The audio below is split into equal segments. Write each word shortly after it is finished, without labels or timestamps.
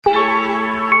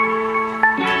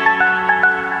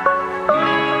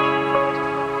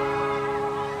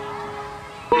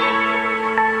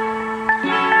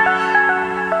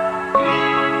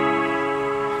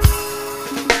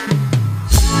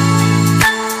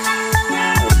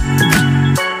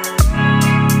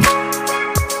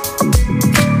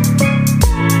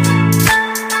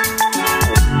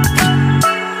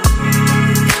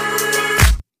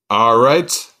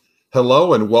right.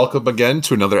 Hello and welcome again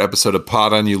to another episode of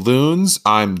Pod on You Loons.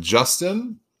 I'm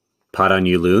Justin. Pod on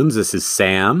You Loons. This is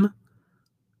Sam.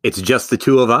 It's just the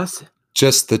two of us.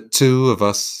 Just the two of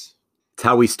us. It's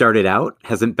how we started out.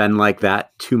 Hasn't been like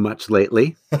that too much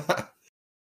lately.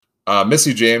 Miss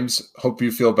you, James. Hope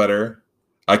you feel better.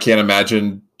 I can't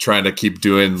imagine trying to keep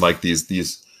doing like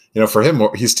these, for him,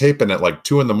 he's taping at like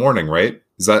 2 a.m, right?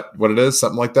 Is that what it is?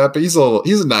 Something like that. But he's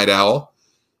a night owl.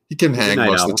 He can hang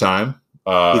most of the time.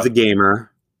 He's a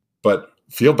gamer. But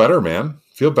feel better, man.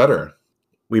 Feel better.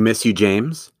 We miss you,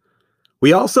 James.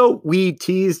 We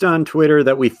teased on Twitter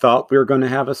that we thought we were going to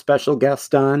have a special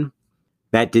guest on.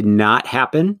 That did not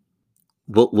happen.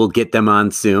 We'll get them on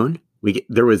soon.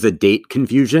 There was a date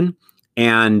confusion,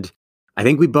 and I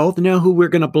think we both know who we're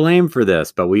going to blame for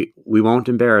this, but we won't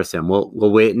embarrass him.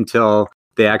 We'll wait until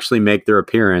they actually make their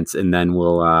appearance, and then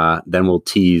we'll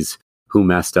tease who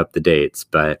messed up the dates.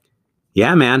 But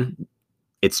yeah, man,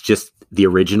 it's just the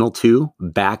original two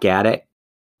back at it.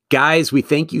 Guys, we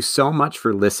thank you so much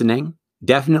for listening.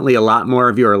 Definitely a lot more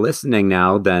of you are listening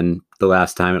now than the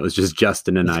last time it was just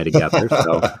Justin and I together.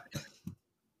 So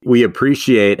we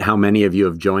appreciate how many of you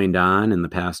have joined on in the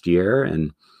past year,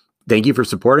 and thank you for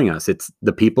supporting us. It's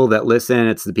the people that listen.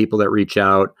 It's the people that reach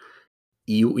out.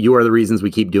 You are the reasons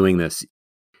we keep doing this.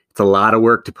 It's a lot of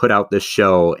work to put out this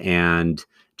show, and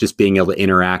just being able to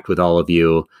interact with all of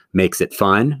you makes it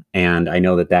fun. And I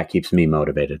know that keeps me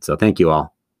motivated. So thank you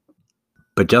all.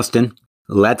 But Justin,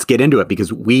 let's get into it,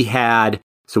 because we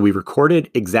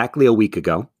recorded exactly a week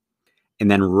ago.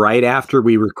 And then right after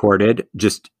we recorded,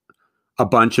 just a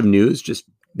bunch of news just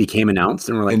became announced.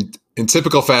 And we're like, in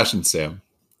typical fashion, Sam,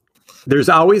 there's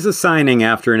always a signing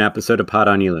after an episode of Pod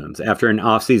on You Loons. After an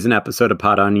off-season episode of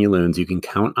Pod on You Loons, you can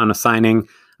count on a signing.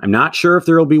 I'm not sure if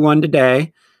there will be one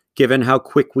today, given how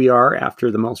quick we are after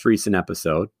the most recent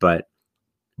episode, but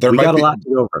we got a lot to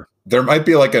go over. There might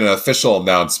be like an official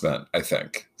announcement, I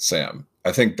think, Sam.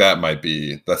 I think that might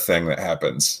be the thing that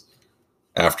happens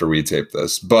after we tape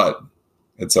this, but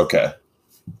it's okay.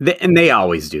 They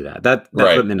always do that. That's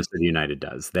right. What Minnesota United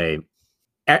does.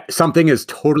 Something is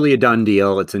totally a done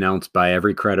deal. It's announced by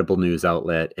every credible news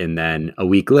outlet. And then a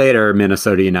week later,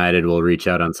 Minnesota United will reach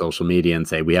out on social media and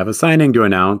say, we have a signing to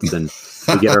announce, and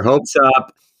we get our hopes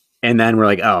up. And then we're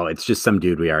like, oh, it's just some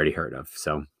dude we already heard of.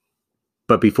 So,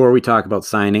 but before we talk about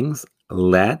signings,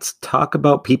 let's talk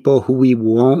about people who we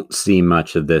won't see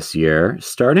much of this year,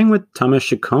 starting with Thomas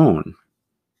Chacon,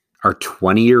 our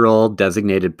 20-year-old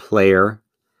designated player.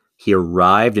 He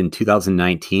arrived in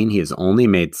 2019. He has only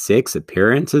made 6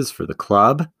 appearances for the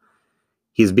club.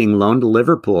 He's being loaned to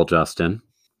Liverpool, Justin.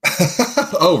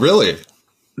 Oh, really?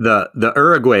 The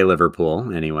Uruguay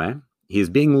Liverpool, anyway. He's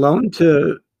being loaned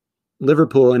to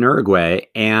Liverpool in Uruguay,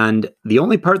 and the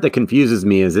only part that confuses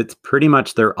me is it's pretty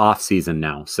much their off season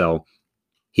now. So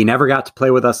he never got to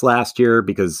play with us last year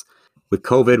because with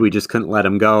COVID, we just couldn't let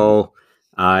him go.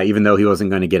 Even though he wasn't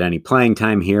going to get any playing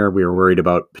time here, we were worried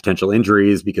about potential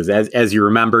injuries because as you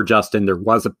remember, Justin, there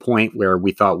was a point where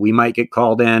we thought we might get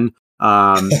called in.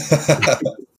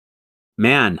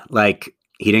 Man, like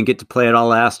he didn't get to play at all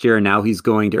last year. And now he's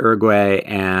going to Uruguay,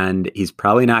 and he's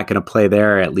probably not going to play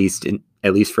there at least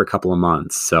for a couple of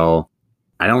months. So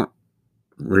I don't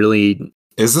really.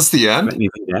 Is this the end?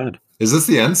 Anything to add. Is this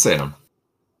the end, Sam?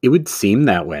 It would seem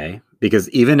that way, because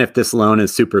even if this loan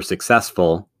is super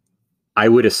successful, I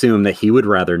would assume that he would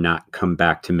rather not come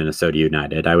back to Minnesota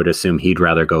United. I would assume he'd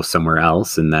rather go somewhere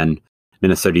else, and then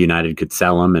Minnesota United could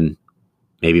sell him and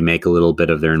maybe make a little bit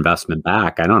of their investment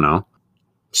back. I don't know.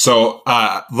 So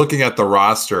looking at the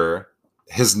roster,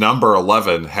 his number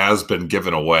 11 has been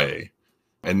given away.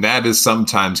 And that is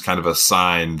sometimes kind of a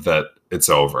sign that it's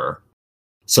over.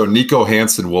 So Nico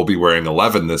Hansen will be wearing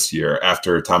 11 this year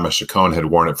after Thomas Chacon had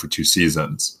worn it for 2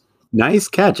 seasons. Nice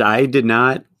catch. I did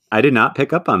not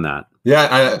pick up on that.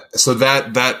 Yeah. So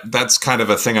that's kind of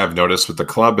a thing I've noticed with the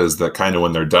club, is that kind of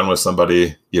when they're done with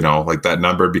somebody, like that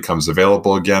number becomes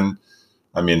available again.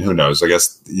 I mean, who knows? I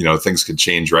guess, things could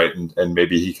change, right? And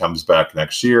maybe he comes back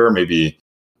next year. Maybe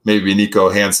Nico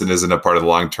Hansen isn't a part of the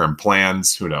long-term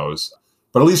plans. Who knows?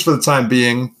 But at least for the time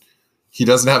being, he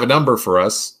doesn't have a number for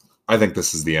us. I think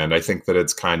this is the end. I think that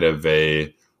it's kind of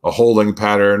a holding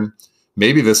pattern.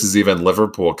 Maybe this is even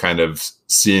Liverpool kind of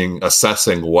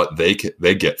assessing what they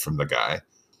get from the guy.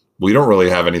 We don't really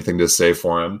have anything to say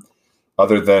for him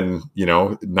other than,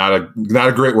 not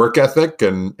a great work ethic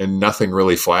and nothing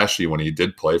really flashy when he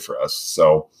did play for us.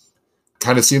 So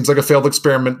kind of seems like a failed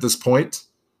experiment at this point.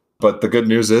 But the good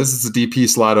news is it's a DP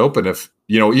slot open. If,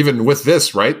 even with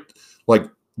this, right? Like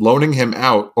loaning him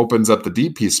out opens up the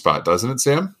DP spot, doesn't it,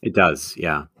 Sam? It does,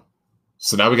 yeah.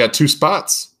 So now we got 2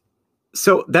 spots.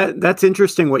 So that's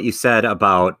interesting what you said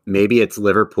about maybe it's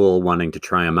Liverpool wanting to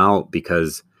try him out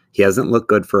because he hasn't looked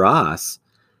good for us.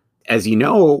 As you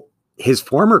know, his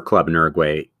former club in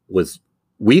Uruguay was,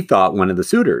 we thought, one of the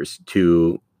suitors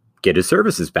to get his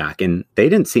services back, and they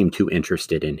didn't seem too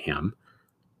interested in him,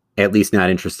 at least not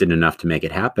interested enough to make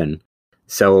it happen.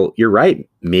 So you're right.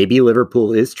 Maybe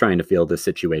Liverpool is trying to feel this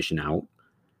situation out.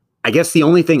 I guess the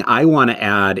only thing I want to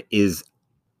add is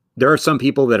there are some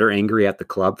people that are angry at the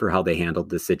club for how they handled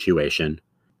this situation.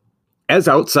 As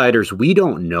outsiders, we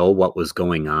don't know what was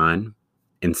going on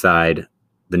inside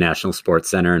the National Sports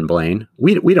Center in Blaine.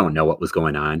 We don't know what was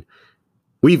going on.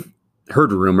 We've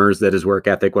heard rumors that his work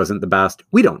ethic wasn't the best.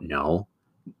 We don't know.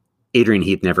 Adrian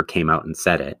Heath never came out and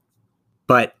said it.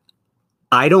 But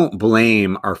I don't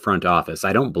blame our front office.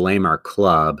 I don't blame our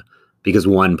club because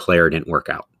one player didn't work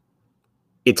out.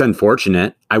 It's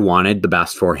unfortunate. I wanted the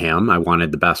best for him. I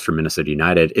wanted the best for Minnesota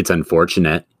United. It's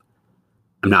unfortunate.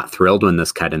 I'm not thrilled when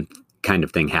this kind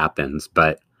of thing happens,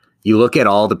 but you look at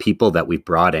all the people that we've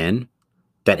brought in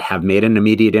that have made an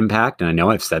immediate impact. And I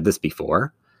know I've said this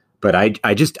before, but I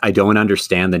don't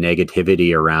understand the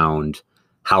negativity around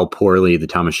how poorly the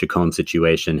Thomas Chacon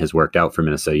situation has worked out for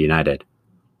Minnesota United.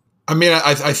 I mean,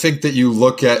 I think that you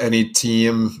look at any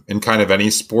team in kind of any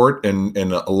sport, and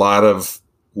a lot of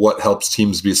what helps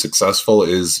teams be successful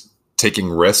is taking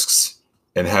risks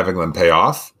and having them pay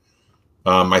off.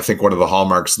 I think one of the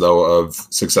hallmarks, though, of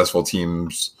successful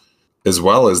teams as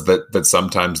well is that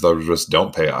sometimes those just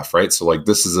don't pay off, right? So, like,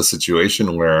 this is a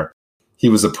situation where he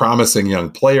was a promising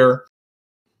young player.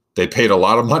 They paid a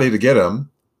lot of money to get him,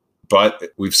 but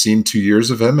we've seen 2 years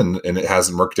of him and it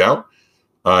hasn't worked out.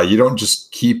 You don't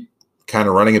just keep kind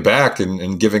of running it back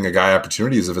and giving a guy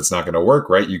opportunities if it's not going to work,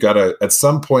 right? You got to, at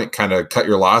some point, kind of cut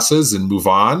your losses and move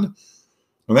on.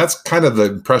 And that's kind of the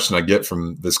impression I get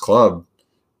from this club,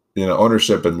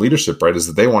 ownership and leadership, right? Is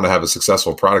that they want to have a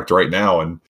successful product right now.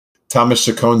 And Thomas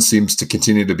Chacon seems to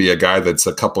continue to be a guy that's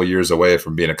a couple years away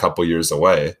from being a couple years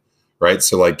away, right?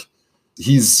 So, like,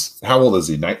 he's, how old is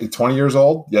he? 20 years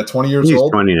old? Yeah, 20 years old.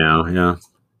 He's 20 now, yeah.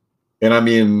 And I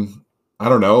mean, I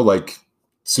don't know, like,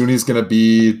 soon he's going to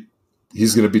be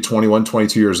 21,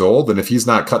 22 years old. And if he's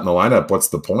not cutting the lineup, what's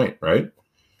the point, right?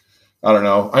 I don't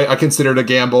know. I considered a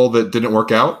gamble that didn't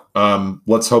work out.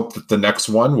 Let's hope that the next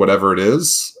one, whatever it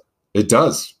is, it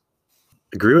does.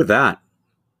 Agree with that.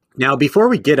 Now, before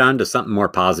we get on to something more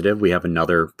positive, we have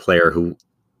another player who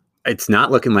it's not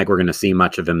looking like we're going to see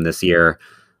much of him this year.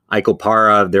 Eichel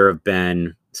Para,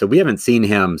 so we haven't seen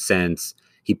him since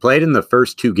he played in the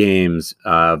first 2 games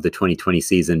of the 2020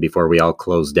 season before we all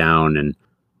closed down and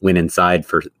went inside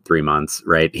for 3 months,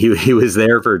 right? He was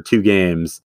there for 2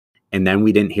 games, and then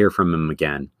we didn't hear from him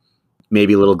again.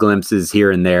 Maybe little glimpses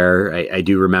here and there. I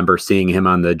do remember seeing him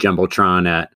on the Jumbotron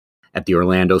at the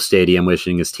Orlando Stadium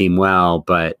wishing his team well,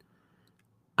 but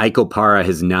Eichel Para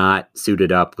has not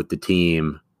suited up with the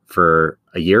team for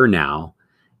a year now,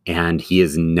 and he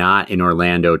is not in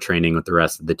Orlando training with the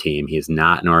rest of the team. He is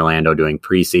not in Orlando doing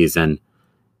preseason.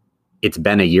 It's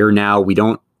been a year now. We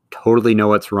don't totally know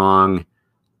what's wrong.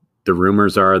 The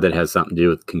rumors are that it has something to do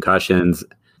with concussions.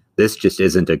 This just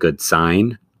isn't a good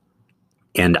sign.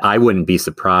 And I wouldn't be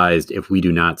surprised if we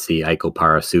do not see Eichel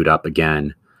Para suit up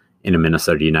again in a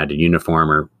Minnesota United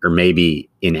uniform or maybe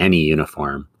in any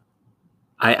uniform.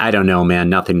 I don't know, man.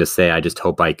 Nothing to say. I just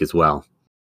hope Ike is well.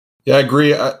 Yeah, I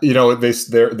agree.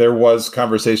 There was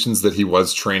conversations that he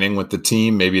was training with the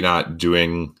team, maybe not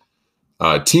doing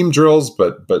team drills,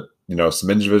 but some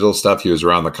individual stuff. He was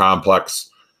around the complex.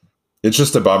 It's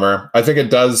just a bummer. I think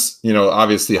it does,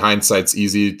 obviously hindsight's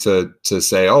easy to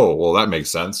say, oh, well, that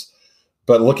makes sense.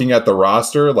 But looking at the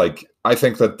roster, like, I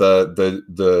think that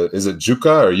the is it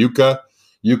Juka or Yuka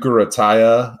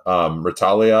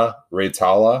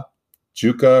Ratala,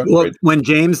 Juka. Well, when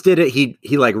James did it,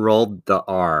 he like rolled the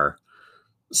R.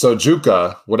 So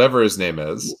Juka, whatever his name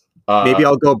is. Maybe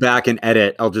I'll go back and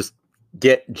edit. I'll just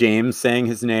get James saying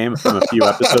his name from a few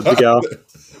episodes ago.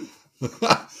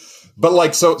 But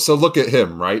like, so look at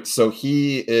him, right? So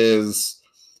he's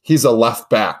a left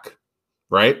back,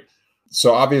 right?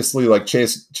 So obviously, like,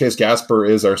 Chase Gasper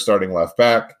is our starting left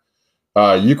back.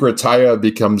 Ukrataya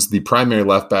becomes the primary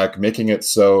left back, making it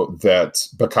so that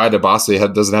Bakai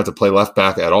Dabase doesn't have to play left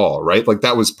back at all, right? Like,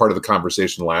 that was part of the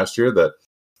conversation last year, that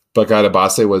Bakai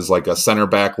Dabase was like a center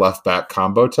back, left back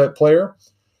combo type player.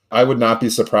 I would not be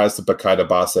surprised if Bakai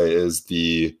Dabase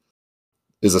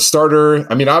is a starter.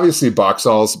 I mean, obviously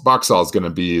Boxall's going to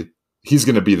be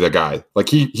the guy. Like,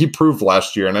 he proved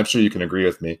last year, and I'm sure you can agree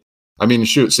with me. I mean,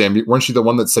 shoot, Sam, weren't you the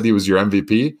one that said he was your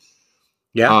MVP?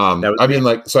 Yeah.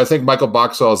 So I think Michael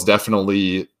Boxall has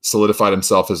definitely solidified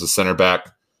himself as a center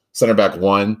back. center back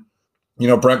one.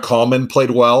 Brent Kallman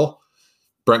played well.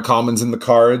 Brent Kallman's in the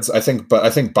cards, I think, but I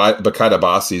think Bakayda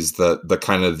Bassi's the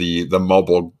kind of the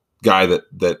mobile guy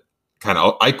that kind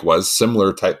of Ike was,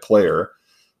 similar type player.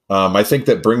 I think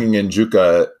that bringing in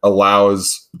Juka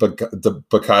allows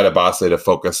Bakayda Bassi to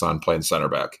focus on playing center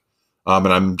back. And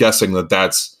I'm guessing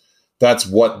that's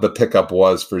what the pickup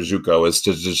was for Juka, is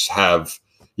to just have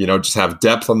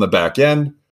depth on the back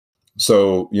end.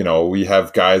 So, we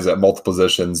have guys at multiple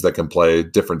positions that can play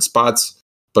different spots,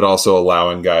 but also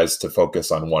allowing guys to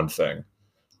focus on one thing.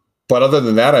 But other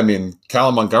than that, I mean,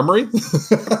 Callum Montgomery.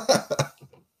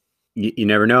 You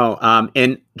never know.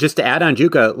 And just to add on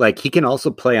Juka, like, he can also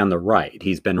play on the right.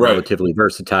 He's been relatively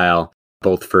versatile,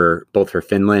 both for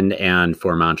Finland and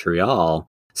for Montreal.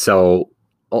 So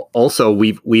also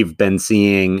we've been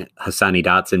seeing Hassani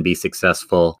Dotson be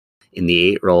successful in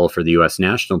the 8 role for the U.S.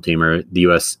 national team, or the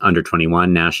U.S. under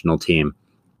 21 national team.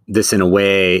 This, in a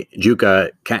way, Juka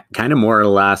kind of more or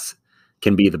less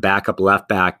can be the backup left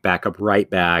back, backup right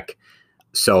back.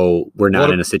 So we're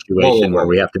not in a situation where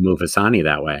we have to move Hassani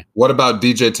that way. What about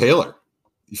DJ Taylor?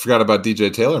 You forgot about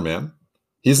DJ Taylor, man.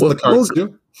 He's in the cards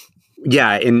too.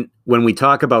 Yeah, and when we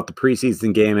talk about the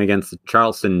preseason game against the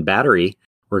Charleston Battery,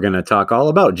 we're going to talk all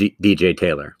about DJ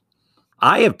Taylor.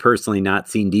 I have personally not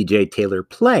seen DJ Taylor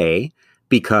play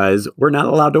because we're not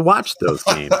allowed to watch those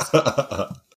games.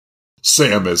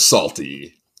 Sam is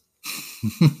salty.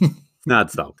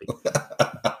 Not salty.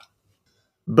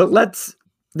 But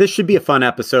this should be a fun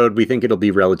episode. We think it'll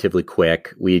be relatively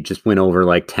quick. We just went over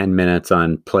like 10 minutes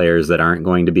on players that aren't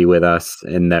going to be with us,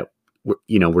 and that,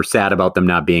 we're sad about them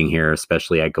not being here,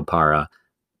 especially Ike Opara.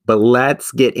 But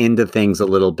let's get into things a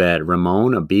little bit.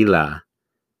 Ramon Abila,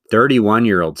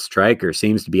 31-year-old striker,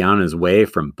 seems to be on his way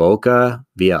from Boca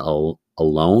via a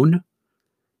loan.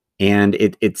 And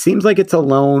it seems like it's a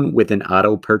loan with an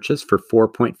auto purchase for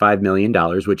 $4.5 million,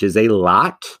 which is a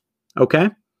lot. Okay.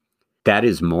 That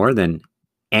is more than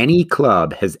any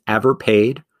club has ever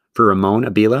paid for Ramon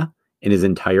Abila in his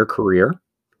entire career.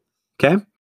 Okay.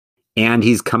 And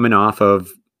he's coming off of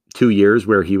 2 years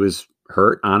where he was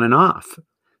hurt on and off.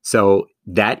 So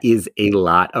that is a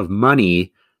lot of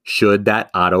money should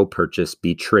that auto purchase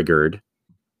be triggered,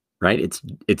 right?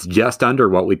 It's just under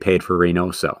what we paid for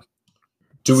Reynoso.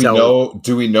 Do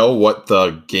we know what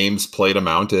the games played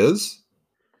amount is?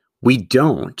 We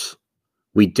don't.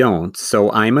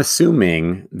 So I'm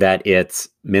assuming that it's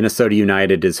Minnesota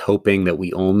United is hoping that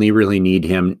we only really need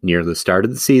him near the start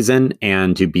of the season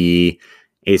and to be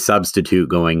a substitute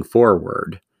going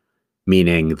forward,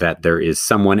 meaning that there is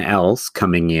someone else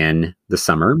coming in the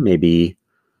summer, maybe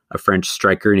a French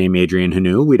striker named Adrien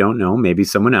Hunou. We don't know, maybe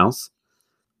someone else.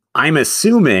 I'm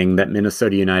assuming that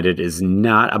Minnesota United is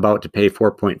not about to pay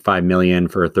 $4.5 million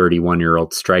for a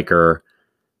 31-year-old striker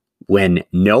when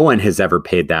no one has ever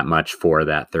paid that much for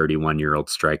that 31-year-old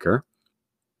striker.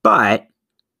 But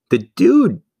the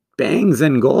dude bangs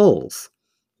in goals.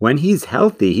 When he's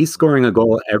healthy, he's scoring a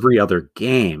goal every other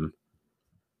game.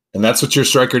 And that's what your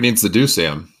striker needs to do,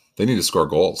 Sam. They need to score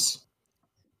goals.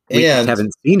 We just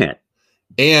haven't seen it.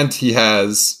 And he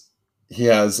has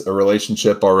a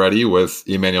relationship already with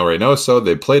Emmanuel Reynoso.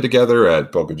 They play together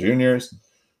at Boca Juniors.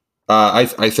 I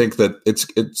think that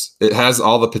it has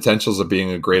all the potentials of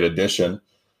being a great addition.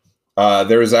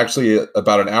 There was actually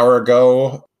about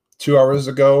 2 hours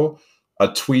ago, a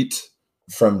tweet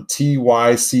from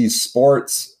TYC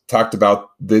Sports talked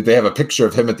about they have a picture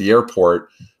of him at the airport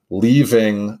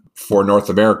leaving for North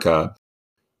America.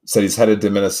 Said he's headed to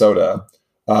Minnesota.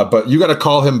 But you got to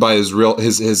call him by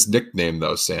his nickname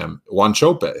though, Sam.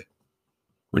 Wanchope.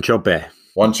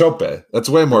 That's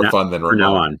way more fun than Ramon. From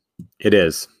now on, it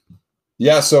is.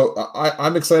 Yeah, so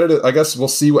I'm excited. I guess we'll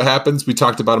see what happens. We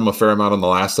talked about him a fair amount on the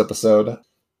last episode.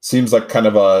 Seems like kind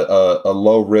of a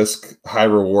low risk, high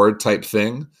reward type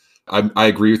thing. I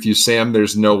agree with you, Sam.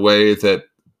 There's no way that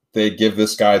they give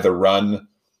this guy the run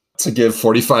to give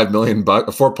 $45 million,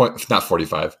 not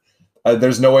 45.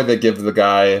 There's no way they give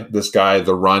this guy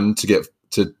the run to get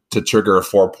to trigger a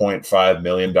 $4.5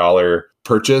 million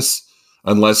purchase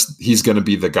unless he's going to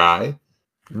be the guy.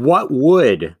 What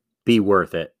would be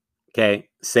worth it? Okay,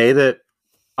 say that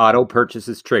auto purchase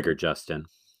is triggered, Justin.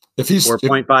 If he's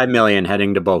 $4.5 million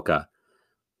heading to Boca,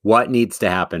 what needs to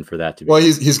happen for that to be? Well,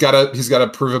 he's got to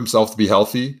prove himself to be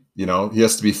healthy. He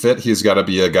has to be fit. He's got to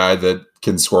be a guy that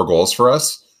can score goals for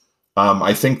us.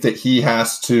 I think that he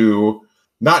has to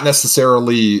not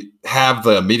necessarily have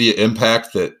the immediate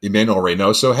impact that Emmanuel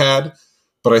Reynoso had,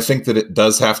 but I think that it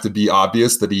does have to be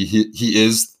obvious that he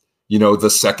is, the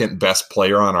second best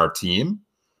player on our team,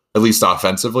 at least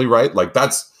offensively, right? Like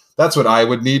that's what I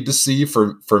would need to see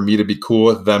for me to be cool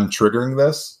with them triggering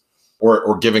this.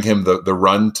 or giving him the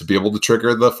run to be able to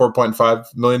trigger the $4.5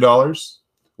 million.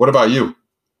 What about you?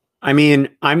 I mean,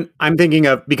 I'm thinking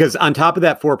of, because on top of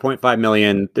that 4.5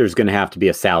 million, there's going to have to be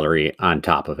a salary on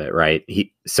top of it, right?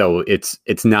 So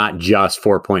it's not just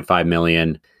 4.5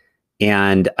 million.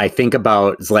 And I think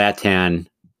about Zlatan,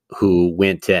 who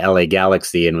went to LA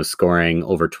Galaxy and was scoring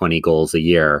over 20 goals a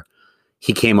year.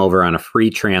 He came over on a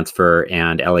free transfer,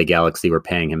 and LA Galaxy were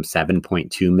paying him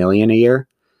 7.2 million a year.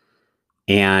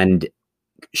 And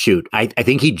shoot, I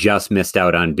think he just missed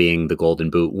out on being the Golden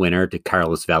Boot winner to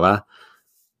Carlos Vela.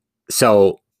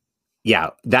 So yeah,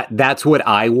 that's what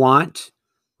I want,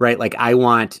 right? Like I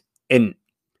want, and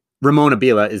Ramon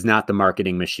Abila is not the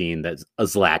marketing machine that a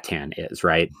Zlatan is,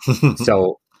 right?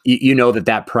 So you know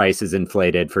that price is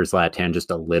inflated for Zlatan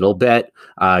just a little bit,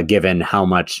 given how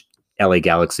much LA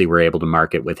Galaxy were able to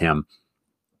market with him.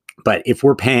 But if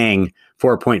we're paying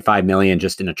 4.5 million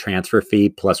just in a transfer fee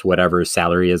plus whatever his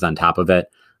salary is on top of it,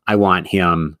 I want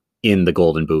him in the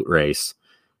Golden Boot race.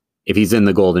 If he's in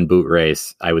the Golden Boot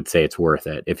race, I would say it's worth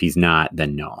it. If he's not,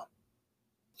 then no.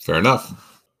 Fair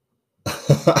enough.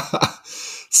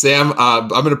 Sam, I'm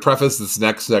going to preface this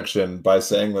next section by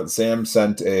saying that Sam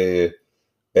sent a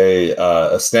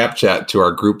Snapchat to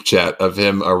our group chat of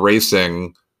him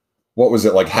erasing, what was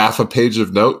it, like half a page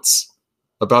of notes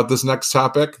about this next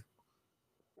topic.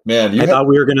 Man, I thought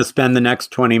we were going to spend the next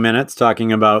 20 minutes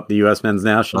talking about the U.S. men's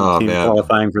national team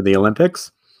qualifying for the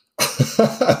Olympics.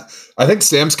 I think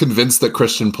Sam's convinced that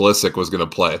Christian Pulisic was going to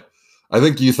play. I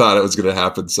think you thought it was going to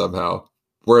happen somehow.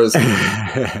 Whereas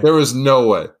there was no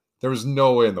way. There was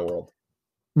no way in the world.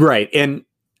 Right. And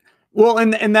well,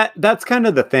 and that's kind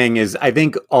of the thing is I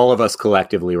think all of us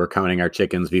collectively were counting our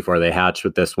chickens before they hatched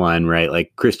with this one, right?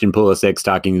 Like Christian Pulisic's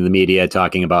talking to the media,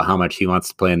 talking about how much he wants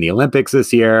to play in the Olympics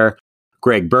this year.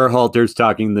 Greg Berhalter's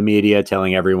talking to the media,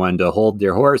 telling everyone to hold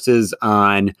their horses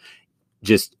on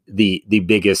just the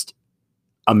biggest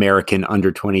American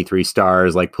under 23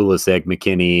 stars like Pulisic,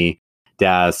 McKinney,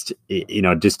 Dest,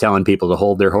 just telling people to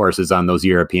hold their horses on those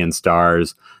European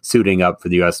stars, suiting up for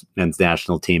the U.S. men's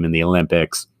national team in the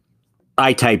Olympics.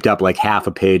 I typed up like half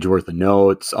a page worth of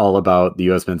notes all about the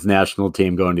U.S. men's national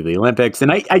team going to the Olympics.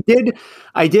 And I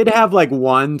did have like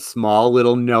one small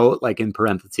little note, like in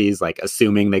parentheses, like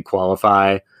assuming they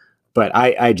qualify. But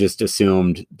I just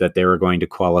assumed that they were going to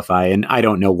qualify. And I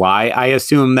don't know why I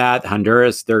assumed that.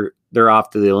 Honduras, they're off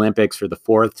to the Olympics for the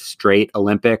 4th straight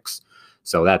Olympics.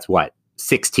 So that's what?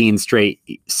 16 straight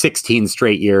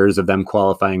years of them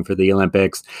qualifying for the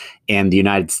Olympics. And the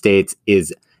United States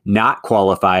is not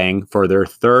qualifying for their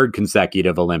 3rd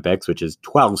consecutive Olympics, which is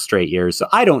 12 straight years. So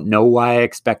I don't know why I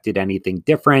expected anything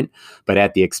different, but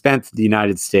at the expense of the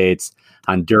United States,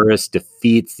 Honduras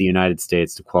defeats the United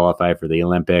States to qualify for the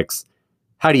Olympics.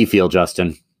 How do you feel,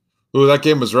 Justin? Ooh, that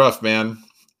game was rough, man.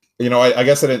 I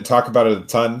guess I didn't talk about it a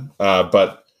ton,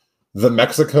 but the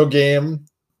Mexico game,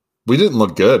 we didn't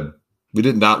look good. We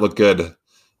did not look good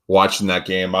watching that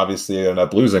game. Obviously, they ended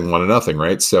up losing 1-0,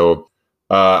 right? So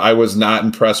I was not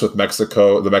impressed with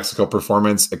the Mexico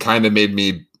performance. It kind of made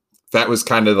me, that was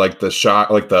kind of like the shock,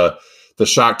 like the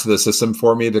shock to the system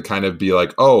for me to kind of be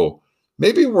like, oh,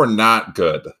 maybe we're not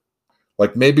good.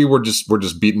 Like maybe we're just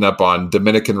beating up on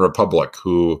Dominican Republic,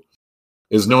 who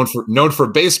is known for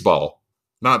baseball,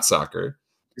 not soccer.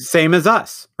 Same as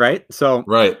us, right? So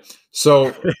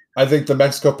I think the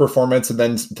Mexico performance, and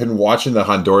then been watching the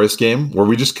Honduras game where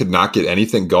we just could not get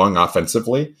anything going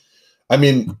offensively. I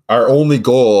mean, our only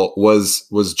goal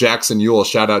was Jackson Ewell.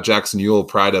 Shout out Jackson Ewell,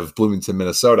 pride of Bloomington,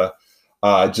 Minnesota.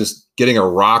 Just hitting a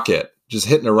rocket.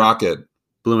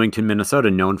 Bloomington, Minnesota,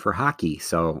 known for hockey.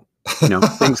 So,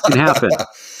 things can happen.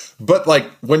 But like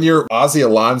when your Ozzy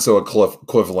Alonso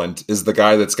equivalent is the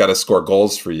guy that's got to score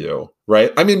goals for you,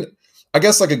 right? I mean, I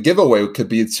guess like a giveaway could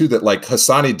be too that like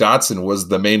Hassani Dotson was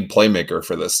the main playmaker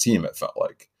for this team, it felt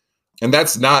like. And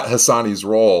that's not Hassani's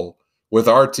role with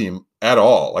our team at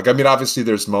all. Like, I mean, obviously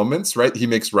there's moments, right? He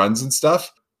makes runs and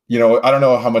stuff. I don't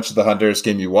know how much of the Honduras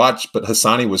game you watched, but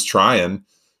Hassani was trying,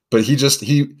 but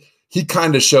he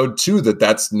kind of showed too that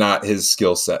that's not his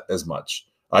skill set as much.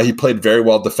 He played very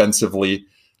well defensively.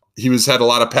 He had a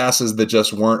lot of passes that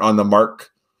just weren't on the mark,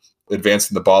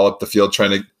 advancing the ball up the field,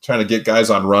 trying to get guys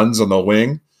on runs on the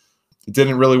wing. It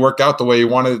didn't really work out the way he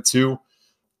wanted it to.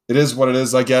 It is what it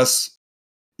is, I guess.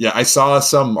 Yeah, I saw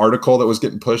some article that was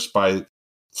getting pushed by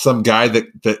some guy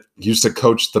that used to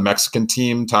coach the Mexican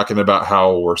team, talking about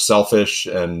how we're selfish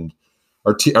and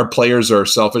our players are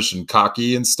selfish and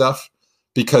cocky and stuff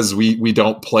because we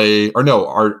don't play, or no,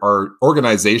 our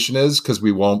organization is because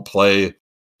we won't play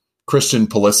Christian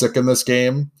Pulisic in this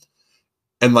game.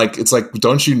 And like, it's like,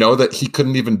 don't you know that he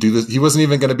couldn't even do this? He wasn't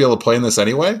even going to be able to play in this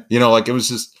anyway. You know, like it was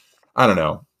just, I don't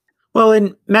know. Well,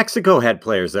 and Mexico had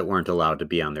players that weren't allowed to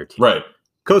be on their team. Right.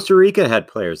 Costa Rica had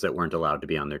players that weren't allowed to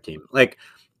be on their team. Like,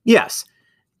 yes,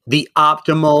 the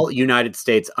optimal United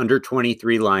States under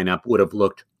 23 lineup would have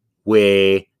looked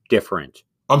way different.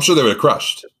 I'm sure they would have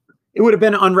crushed. It would have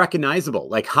been unrecognizable.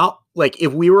 Like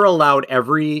if we were allowed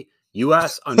every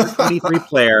US under 23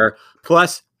 player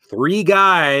plus 3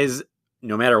 guys,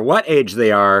 no matter what age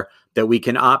they are, that we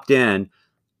can opt in,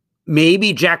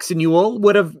 maybe Jackson Ewell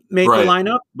would have made the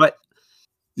lineup, but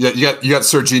yeah, you got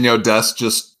Serginho Dest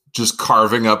just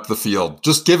carving up the field.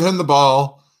 Just give him the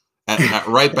ball at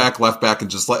right back, left back,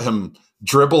 and just let him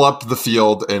dribble up the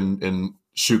field and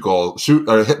shoot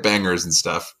or hit bangers and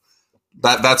stuff.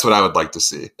 That's what I would like to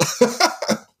see.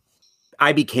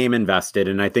 I became invested,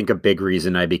 and I think a big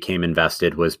reason I became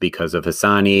invested was because of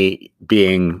Hassani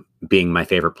being my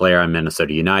favorite player on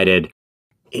Minnesota United.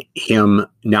 Him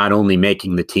not only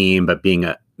making the team, but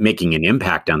making an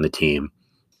impact on the team.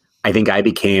 I think I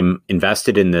became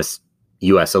invested in this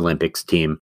U.S. Olympics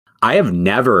team. I have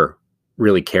never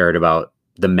really cared about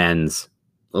the men's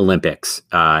Olympics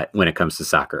when it comes to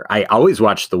soccer. I always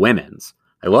watch the women's.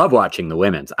 I love watching the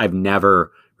women's. I've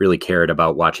never really cared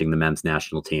about watching the men's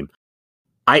national team.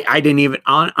 I didn't even,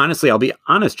 honestly, I'll be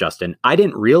honest, Justin, I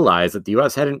didn't realize that the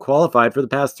U.S. hadn't qualified for the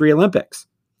past 3 Olympics.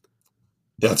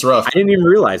 Yeah, it's rough. I didn't even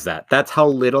realize that. That's how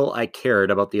little I cared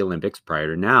about the Olympics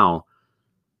prior to now.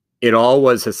 It all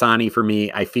was Hassani for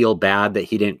me. I feel bad that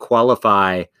he didn't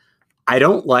qualify. I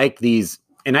don't like these,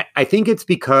 and I think it's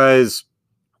because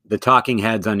the talking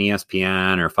heads on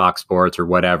ESPN or Fox Sports or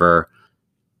whatever,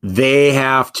 they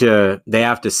have to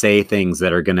say things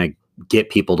that are going to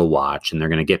get people to watch, and they're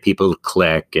going to get people to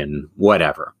click and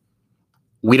whatever.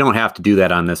 We don't have to do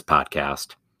that on this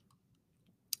podcast.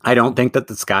 I don't think that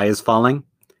the sky is falling.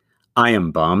 I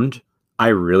am bummed. I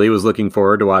really was looking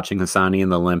forward to watching Hassani in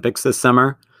the Olympics this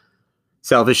summer.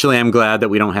 Selfishly, I'm glad that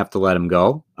we don't have to let him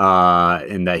go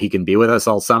and that he can be with us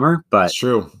all summer. But it's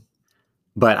true.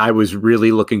 But I was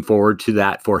really looking forward to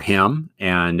that for him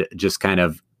and just kind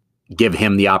of give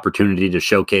him the opportunity to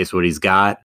showcase what he's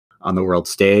got on the world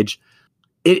stage.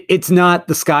 It's not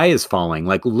the sky is falling.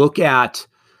 Like, look at,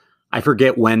 I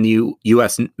forget when the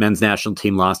U.S. men's national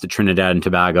team lost to Trinidad and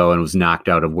Tobago and was knocked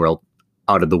out of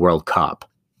the World Cup.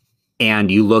 And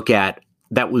you look at,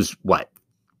 that was what,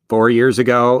 4 years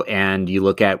ago, and you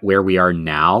look at where we are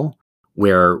now,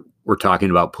 where we're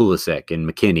talking about Pulisic and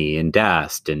McKinney and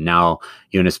Dest, and now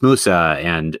Yunus Musa,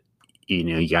 and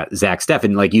you got Zach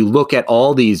Steffen. Like, you look at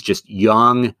all these just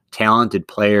young, talented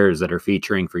players that are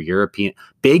featuring for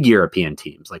big European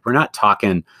teams. Like, we're not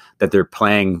talking that they're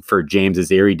playing for James's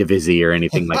Eredivisie or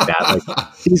anything like that.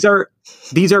 Like,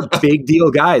 these are big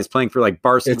deal guys playing for like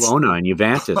Barcelona and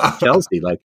Juventus and Chelsea.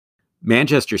 Like,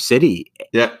 Manchester City.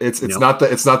 Yeah, it's not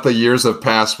the years of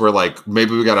past where like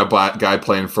maybe we got a guy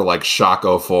playing for like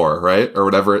Schalke 04, right? Or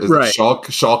whatever. Is it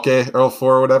Schalke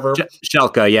 04 or whatever?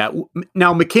 Schalke, yeah.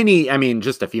 Now McKinney, I mean,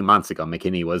 just a few months ago,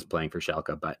 McKinney was playing for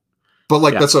Schalke, but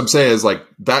like that's what I'm saying is like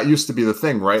that used to be the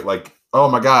thing, right? Like, oh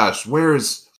my gosh,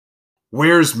 where's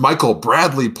Michael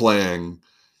Bradley playing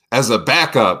as a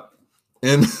backup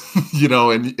in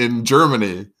in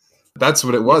Germany? That's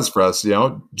what it was for us,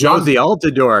 Josie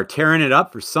Altidore tearing it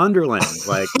up for Sunderland,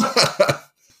 like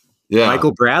yeah.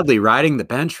 Michael Bradley riding the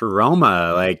bench for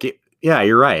Roma, like yeah,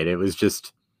 you're right. It was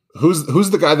just who's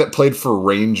the guy that played for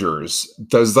Rangers?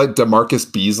 Does that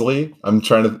DeMarcus Beasley? I'm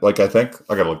trying to I think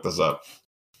I gotta look this up.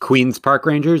 Queens Park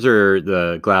Rangers or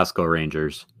the Glasgow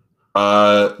Rangers?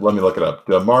 Let me look it up.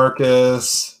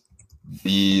 DeMarcus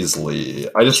Beasley.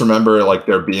 I just remember like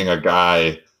there being a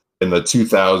guy in the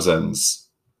 2000s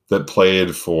that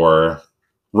played for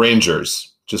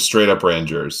Rangers, just straight up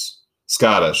Rangers,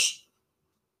 Scottish.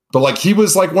 But like he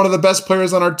was like one of the best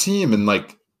players on our team. And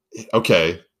like,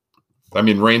 okay, I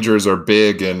mean, Rangers are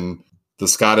big in the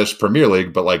Scottish Premier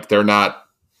League, but like they're not.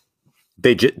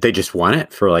 They just won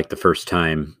it for like the first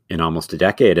time in almost a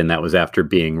decade. And that was after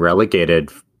being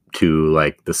relegated to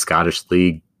like the Scottish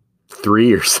League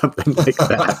 3 or something like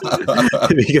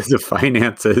that because of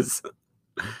finances.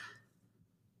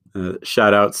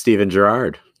 Shout out Steven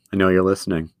Gerrard. I know you're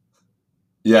listening.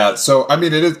 Yeah, so I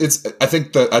mean, it's. I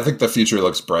think the future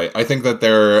looks bright. I think that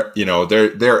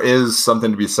there is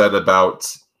something to be said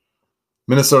about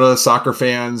Minnesota soccer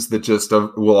fans that just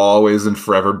will always and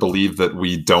forever believe that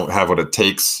we don't have what it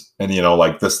takes, and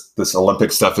like this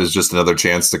Olympic stuff is just another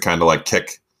chance to kind of like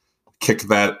kick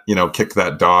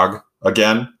that dog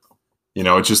again.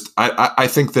 It's just I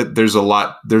think that there's a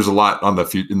lot in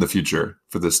the future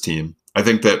for this team. I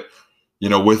think that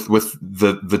with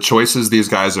the choices these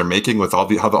guys are making, with how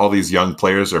all these young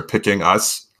players are picking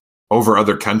us over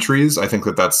other countries, I think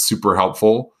that that's super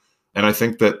helpful. And I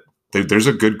think that there's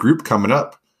a good group coming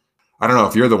up. I don't know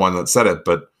if you're the one that said it,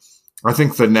 but I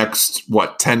think the next,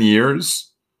 10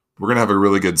 years, we're going to have a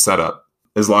really good setup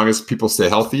as long as people stay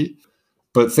healthy.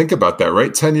 But think about that,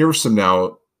 right? 10 years from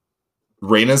now,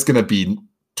 Reyna's going to be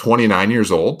 29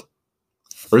 years old.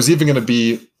 Or is he even going to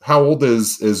be, how old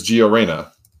is Gio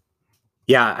Reyna?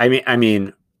 Yeah, I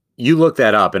mean, you look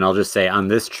that up, and I'll just say on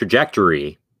this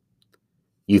trajectory,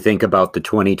 you think about the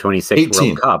 2026 18.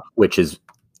 World Cup, which is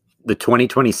the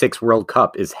 2026 World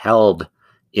Cup is held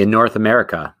in North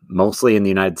America, mostly in the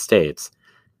United States.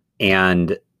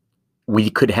 And we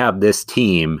could have this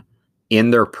team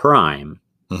in their prime,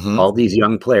 all these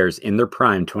young players in their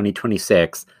prime,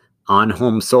 2026, on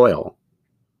home soil.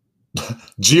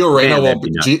 Gio Reyna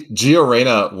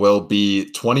will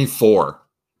be 24.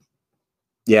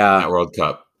 Yeah. At World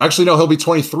Cup. Actually, no, he'll be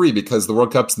 23 because the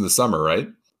World Cup's in the summer, right?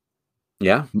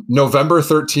 Yeah. November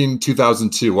 13,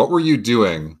 2002. What were you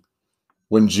doing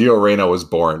when Gio Reyna was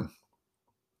born?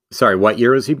 Sorry, what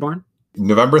year was he born?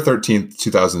 November 13th,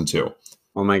 2002.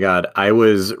 Oh my God. I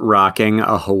was rocking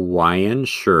a Hawaiian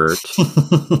shirt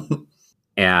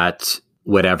at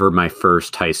whatever my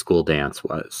first high school dance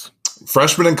was.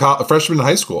 Freshman in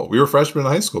high school. We were freshmen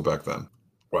in high school back then.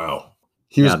 Wow.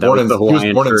 He was born in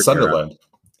Sunderland.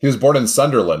 He was born in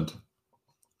Sunderland.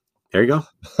 There you go.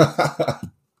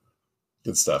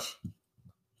 Good stuff.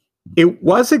 It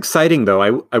was exciting, though.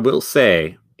 I will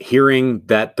say, hearing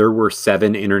that there were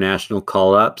 7 international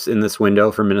call-ups in this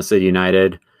window for Minnesota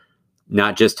United,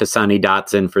 not just Hassani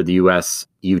Dotson for the U.S.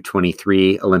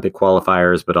 U23 Olympic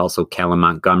qualifiers, but also Callum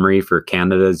Montgomery for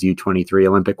Canada's U23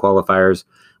 Olympic qualifiers,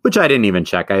 which I didn't even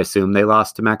check. I assume they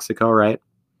lost to Mexico, right?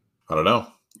 I don't know.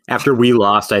 After we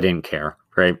lost, I didn't care,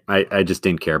 right? I just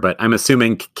didn't care. But I'm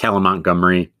assuming Callum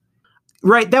Montgomery,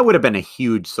 right? That would have been a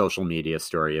huge social media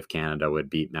story if Canada would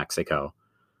beat Mexico.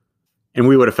 And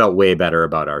we would have felt way better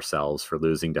about ourselves for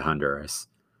losing to Honduras.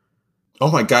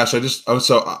 Oh my gosh.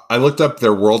 I looked up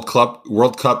their World Cup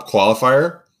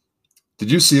qualifier.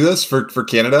 Did you see this for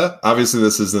Canada? Obviously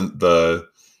this isn't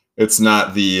it's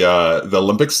not the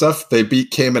Olympic stuff. They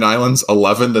beat Cayman Islands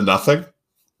 11-0.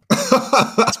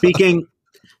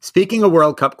 Speaking of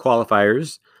World Cup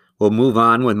qualifiers, we'll move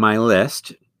on with my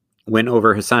list. Went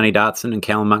over Hassani Dotson and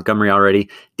Callum Montgomery already.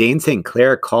 Dane St.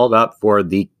 Clair called up for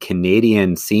the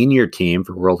Canadian senior team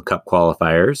for World Cup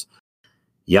qualifiers.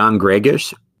 Jan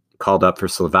Gregish called up for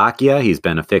Slovakia. He's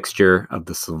been a fixture of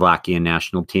the Slovakian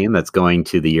national team that's going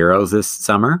to the Euros this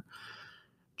summer.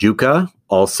 Juka,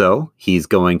 also, he's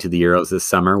going to the Euros this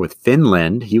summer with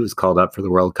Finland. He was called up for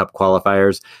the World Cup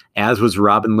qualifiers, as was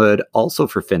Robin Lod, also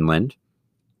for Finland.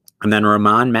 And then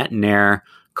Roman Mettenair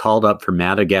called up for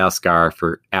Madagascar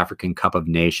for African Cup of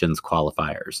Nations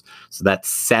qualifiers. So that's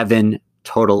 7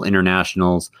 total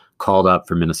internationals called up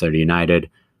for Minnesota United.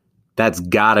 That's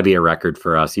got to be a record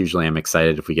for us. Usually I'm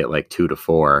excited if we get like 2 to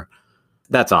 4.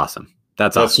 That's awesome.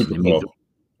 That's awesome. Super cool.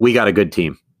 We got a good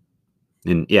team.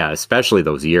 And yeah, especially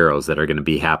those Euros that are going to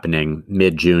be happening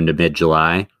mid-June to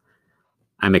mid-July.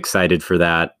 I'm excited for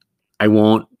that. I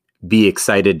won't be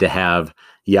excited to have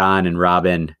Jan and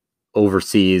Robin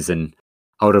overseas and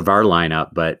out of our lineup,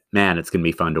 but man, it's going to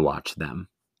be fun to watch them.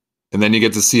 And then you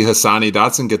get to see Hassani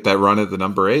Dotson get that run at the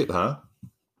number 8, huh?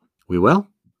 We will.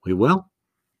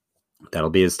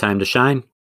 That'll be his time to shine.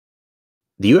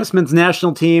 The U.S. men's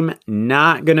national team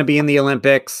not going to be in the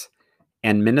Olympics,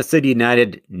 and Minnesota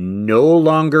United no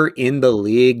longer in the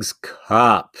League's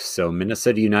Cup. So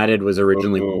Minnesota United was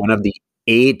originally one of the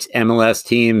 8 MLS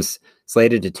teams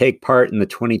slated to take part in the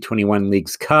 2021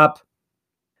 League's Cup.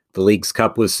 The League's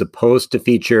Cup was supposed to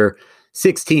feature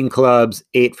 16 clubs,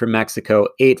 8 from Mexico,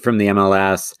 8 from the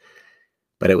MLS.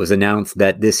 But it was announced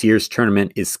that this year's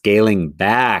tournament is scaling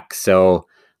back. So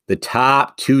the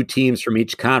top 2 teams from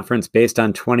each conference based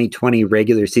on 2020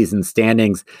 regular season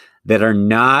standings that are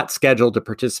not scheduled to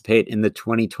participate in the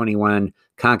 2021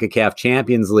 CONCACAF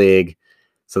Champions League.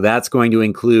 So that's going to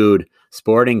include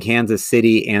Sporting Kansas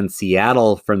City and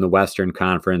Seattle from the Western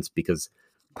Conference, because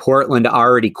Portland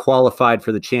already qualified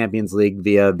for the Champions League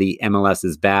via the MLS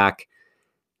is back.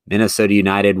 Minnesota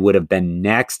United would have been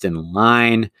next in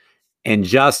line. And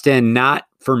Justin, not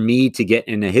for me to get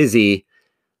in a hizzy,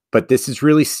 but this is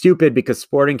really stupid because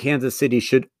Sporting Kansas City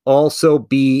should also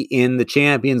be in the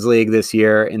Champions League this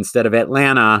year instead of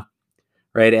Atlanta,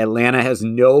 right? Atlanta has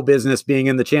no business being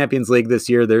in the Champions League this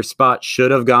year. Their spot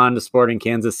should have gone to Sporting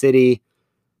Kansas City.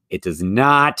 It does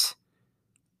not.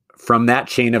 From that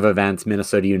chain of events,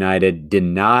 Minnesota United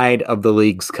denied of the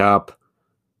League's Cup.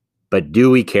 But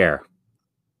do we care?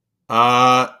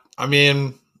 I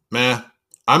mean, meh.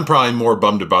 I'm probably more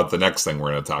bummed about the next thing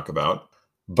we're going to talk about.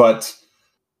 But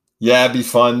yeah, it'd be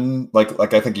fun.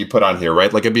 Like I think you put on here,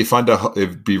 right? Like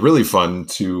it'd be really fun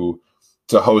to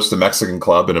host a Mexican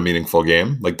club in a meaningful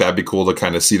game. Like that'd be cool to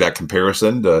kind of see that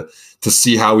comparison to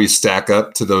see how we stack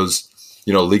up to those,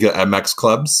 Liga MX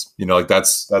clubs. Like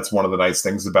that's one of the nice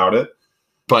things about it.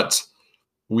 But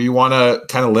we want to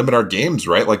kind of limit our games,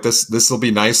 right? Like this will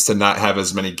be nice to not have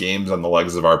as many games on the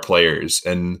legs of our players.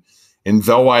 And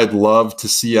though I'd love to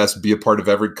see us be a part of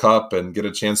every cup and get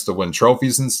a chance to win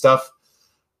trophies and stuff,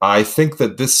 I think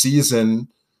that this season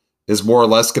is more or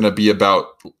less going to be about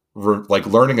like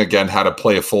learning again how to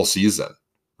play a full season,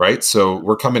 right? So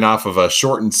we're coming off of a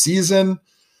shortened season.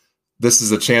 This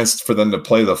is a chance for them to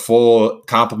play the full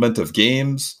complement of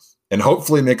games and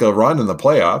hopefully make a run in the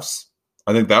playoffs.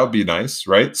 I think that would be nice,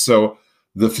 right? So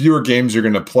the fewer games you're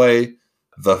going to play,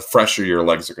 the fresher your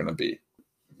legs are going to be.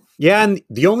 Yeah, and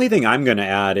the only thing I'm going to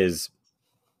add is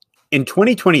in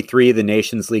 2023, the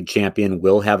Nations League champion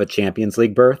will have a Champions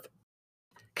League berth.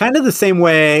 Kind of the same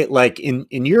way, like in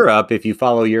Europe, if you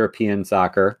follow European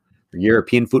soccer or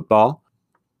European football,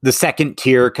 the second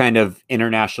tier kind of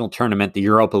international tournament, the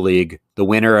Europa League, the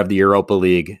winner of the Europa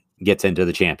League gets into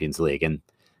the Champions League. And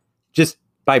just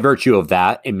by virtue of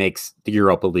that, it makes the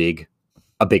Europa League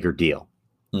a bigger deal.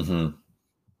 Mm-hmm.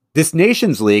 This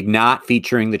Nations League not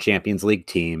featuring the Champions League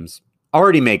teams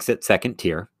already makes it second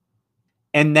tier.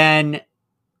 And then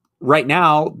right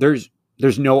now, there's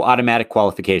no automatic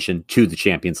qualification to the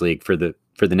Champions League for the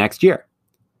next year.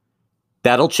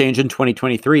 That'll change in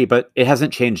 2023, but it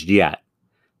hasn't changed yet.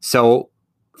 So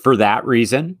for that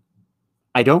reason,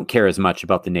 I don't care as much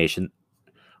about the nation.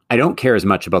 I don't care as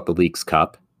much about the Leagues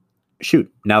Cup.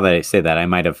 Shoot, now that I say that, I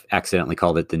might have accidentally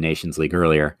called it the Nations League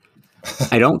earlier.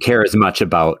 I don't care as much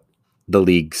about the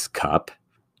Leagues Cup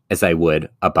as I would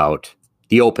about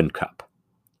the Open Cup.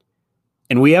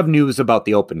 And we have news about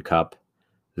the Open Cup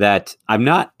that I'm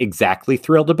not exactly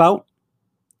thrilled about,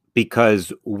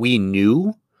 because we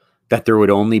knew that there would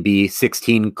only be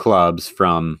 16 clubs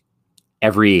from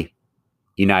every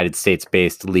United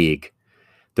States-based league.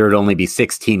 There would only be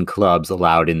 16 clubs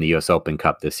allowed in the U.S. Open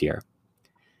Cup this year.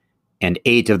 And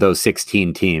 8 of those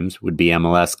 16 teams would be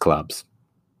MLS clubs.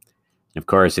 And of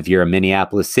course, if you're a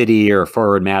Minneapolis City or a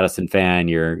Forward Madison fan,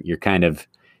 you're kind of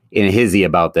in a hizzy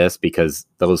about this, because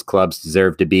those clubs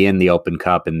deserve to be in the Open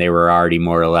Cup and they were already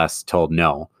more or less told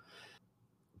no.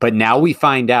 But now we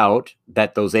find out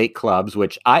that those 8 clubs,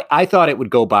 which I thought it would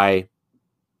go by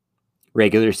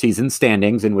regular season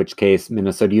standings, in which case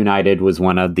Minnesota United was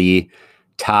one of the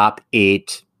top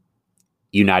 8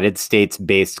 United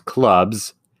States-based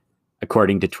clubs,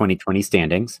 according to 2020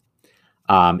 standings.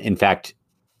 In fact,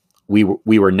 we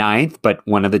were 9th, but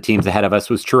one of the teams ahead of us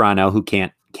was Toronto, who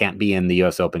can't be in the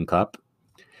U.S. Open Cup.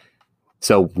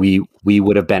 So we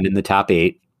would have been in the top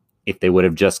 8 if they would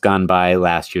have just gone by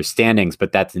last year's standings,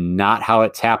 but that's not how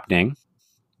it's happening.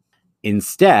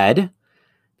 Instead,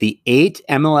 the 8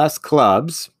 MLS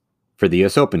clubs for the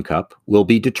U.S. Open Cup will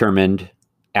be determined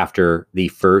after the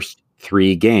first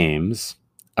 3 games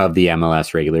of the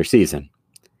MLS regular season.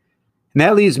 And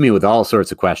that leaves me with all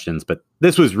sorts of questions, but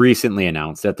this was recently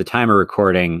announced. At the time of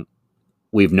recording,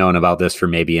 we've known about this for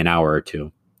maybe an hour or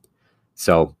two.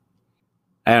 So,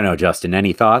 I don't know, Justin,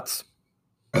 any thoughts?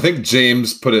 I think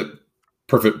James put it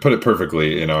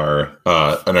perfectly in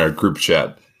our group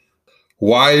chat.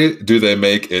 Why do they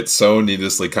make it so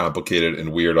needlessly complicated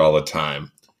and weird all the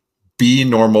time? Be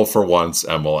normal for once,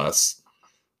 MLS.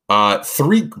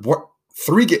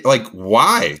 Like,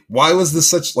 why? Why was this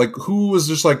such, like, who was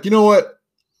just like, you know what?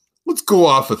 Let's go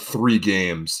off of 3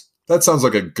 games. That sounds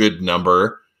like a good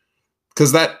number.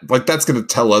 Because that's going to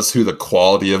tell us who the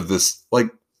quality of this,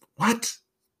 like, what?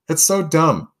 It's so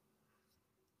dumb.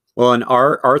 Well, and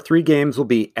our 3 games will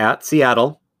be at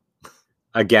Seattle,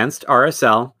 against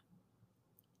RSL,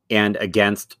 and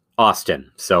against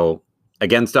Austin. So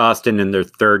against Austin in their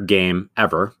 3rd game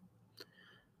ever.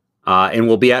 And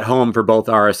we'll be at home for both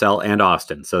RSL and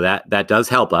Austin. So that does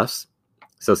help us.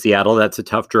 So Seattle, that's a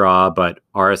tough draw, but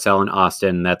RSL and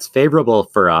Austin, that's favorable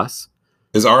for us.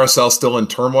 Is RSL still in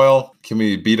turmoil? Can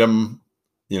we beat them,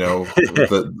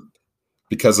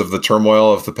 because of the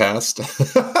turmoil of the past?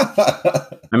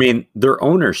 I mean, their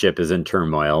ownership is in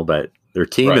turmoil, but their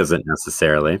team isn't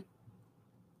necessarily.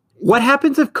 What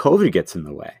happens if COVID gets in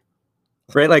the way?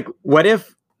 Right? Like, what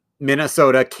if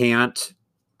Minnesota can't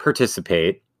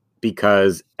participate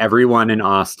because everyone in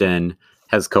Austin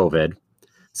has COVID?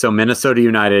 So Minnesota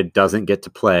United doesn't get to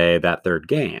play that 3rd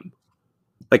game.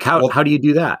 Like, how do you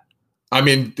do that? I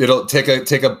mean, it'll take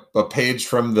a page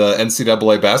from the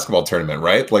NCAA basketball tournament,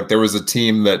 right? Like there was a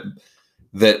team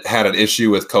that had an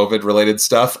issue with COVID related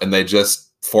stuff and they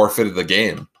just forfeited the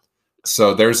game.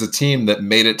 So there's a team that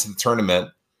made it to the tournament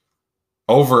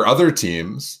over other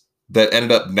teams that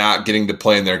ended up not getting to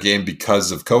play in their game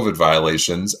because of COVID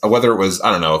violations. Whether it was,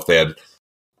 I don't know if they had,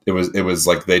 it was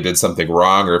like they did something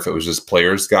wrong or if it was just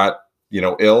players got,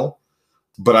 ill.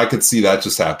 But I could see that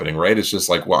just happening, right? It's just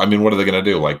like, well, I mean, what are they going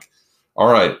to do? Like,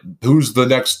 all right, who's the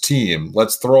next team?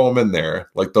 Let's throw them in there.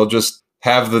 Like they'll just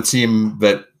have the team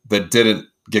that didn't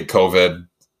get COVID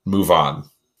move on.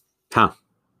 Huh.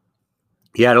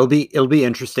 Yeah, it'll be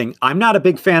interesting. I'm not a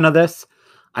big fan of this.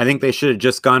 I think they should have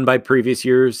just gone by previous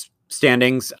year's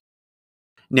standings.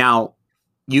 Now,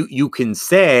 you can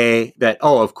say that,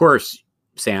 oh, of course,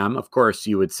 Sam, of course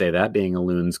you would say that, being a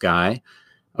Loons guy.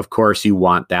 Of course you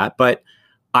want that. But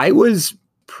I was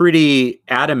pretty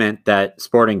adamant that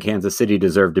Sporting Kansas City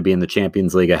deserved to be in the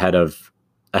Champions League ahead of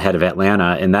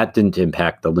Atlanta, and that didn't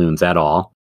impact the Loons at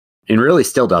all. And really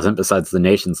still doesn't, besides the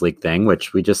Nations League thing,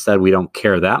 which we just said we don't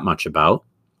care that much about.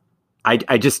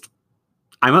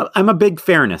 I'm a big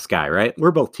fairness guy, right?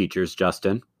 We're both teachers,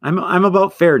 Justin. I'm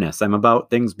about fairness. I'm about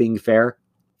things being fair.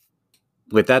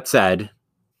 With that said,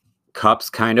 cups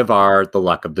kind of are the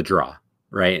luck of the draw,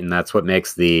 right? And that's what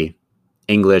makes the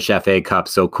English FA Cup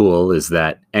so cool, is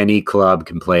that any club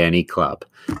can play any club.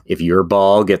 If your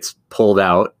ball gets pulled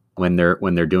out when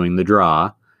they're doing the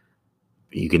draw,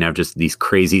 you can have just these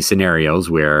crazy scenarios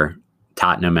where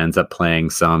Tottenham ends up playing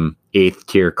some 8th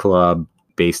tier club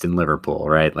based in Liverpool,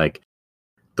 right? Like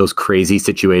those crazy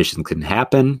situations can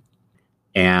happen.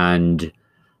 And,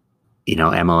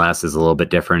 MLS is a little bit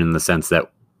different in the sense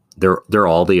that they're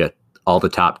all the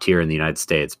top tier in the United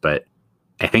States. But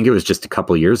I think it was just a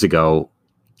couple years ago,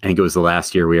 I think it was the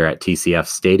last year we were at TCF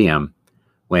Stadium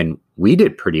when we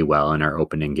did pretty well in our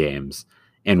opening games.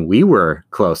 And we were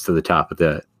close to the top of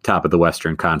the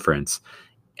Western Conference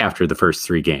after the first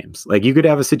 3 games. Like you could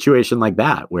have a situation like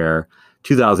that where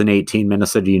 2018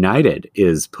 Minnesota United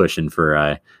is pushing for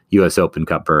a US Open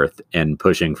Cup berth and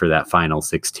pushing for that final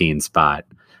 16 spot.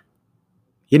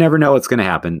 You never know what's going to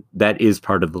happen. That is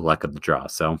part of the luck of the draw.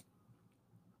 So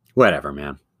whatever,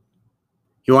 man.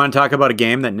 You want to talk about a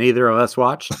game that neither of us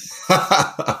watched?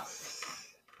 I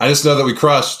just know that we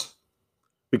crushed.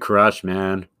 We crushed,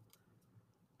 man.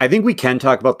 I think we can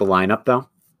talk about the lineup, though.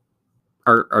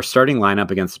 Our starting lineup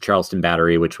against the Charleston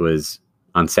Battery, which was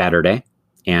on Saturday.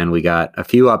 And we got a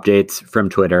few updates from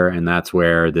Twitter, and that's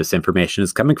where this information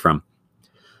is coming from.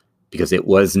 Because it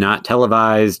was not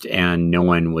televised, and no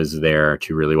one was there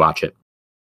to really watch it.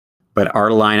 But our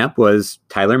lineup was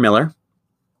Tyler Miller.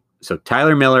 So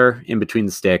Tyler Miller in between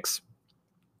the sticks.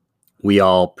 We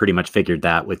all pretty much figured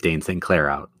that with Dane St. Clair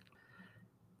out.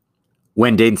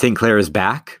 When Dane St. Clair is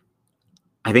back,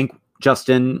 I think,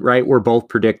 Justin, right, we're both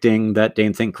predicting that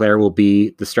Dane St. Clair will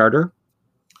be the starter.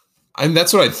 And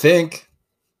that's what I think.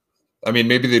 I mean,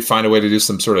 maybe they'd find a way to do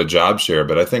some sort of job share,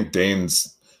 but I think Dane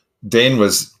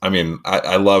was, I mean,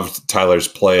 I loved Tyler's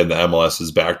play in the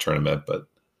MLS's back tournament, but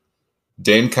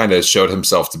Dane kind of showed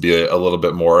himself to be a little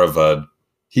bit more of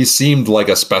he seemed like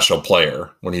a special player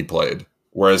when he played,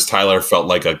 whereas Tyler felt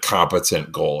like a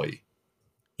competent goalie.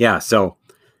 Yeah, so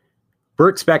we're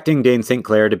expecting Dane St.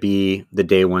 Clair to be the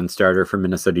day one starter for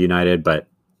Minnesota United, but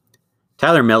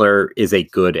Tyler Miller is a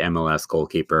good MLS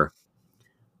goalkeeper.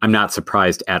 I'm not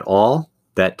surprised at all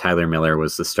that Tyler Miller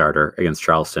was the starter against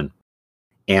Charleston.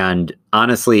 And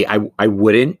honestly, I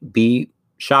wouldn't be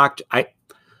shocked. I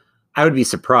would be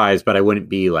surprised, but I wouldn't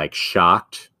be like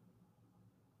shocked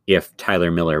if Tyler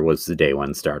Miller was the day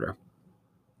one starter.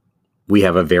 We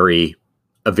have a very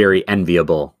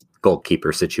enviable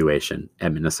goalkeeper situation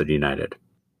at Minnesota United.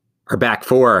 Our back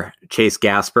four, Chase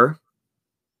Gasper,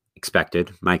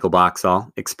 expected. Michael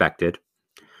Boxall, expected.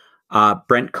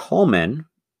 Brent Coleman,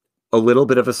 a little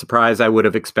bit of a surprise. I would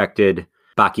have expected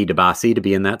Baki Dabasi to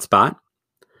be in that spot.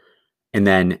 And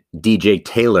then DJ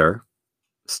Taylor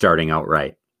starting out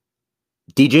right.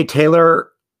 DJ Taylor,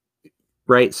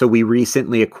 right? So we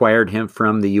recently acquired him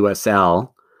from the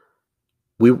USL.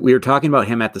 We were talking about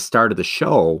him at the start of the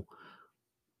show.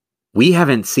 We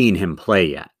haven't seen him play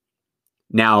yet.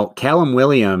 Now, Callum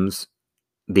Williams,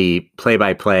 the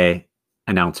play-by-play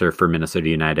announcer for Minnesota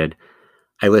United,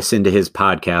 I listened to his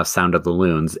podcast, Sound of the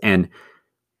Loons, and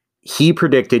he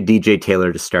predicted DJ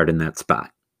Taylor to start in that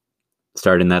spot.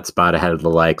 Start in that spot ahead of the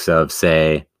likes of,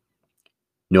 say,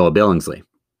 Noah Billingsley.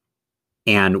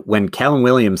 And when Callum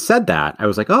Williams said that, I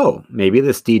was like, oh, maybe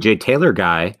this DJ Taylor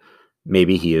guy,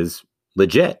 maybe he is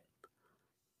legit.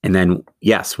 And then,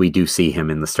 yes, we do see him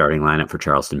in the starting lineup for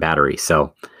Charleston Battery.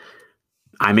 So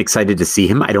I'm excited to see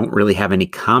him. I don't really have any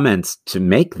comments to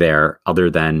make there other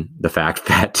than the fact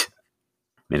that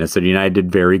Minnesota United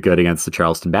did very good against the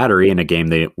Charleston Battery in a game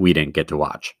that we didn't get to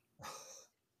watch.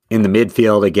 In the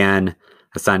midfield, again,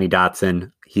 Hassani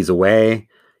Dotson, he's away.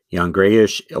 Jan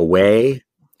Grealish away.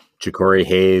 Ja'Cory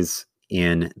Hayes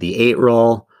in the 8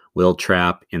 role. Will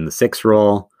Trapp in the 6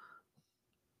 role,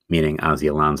 meaning Ozzie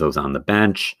Alonso's on the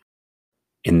bench.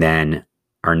 And then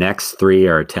our next 3,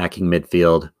 our attacking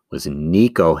midfield, was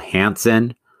Nico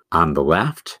Hansen on the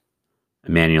left,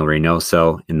 Emmanuel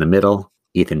Reynoso in the middle,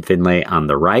 Ethan Finlay on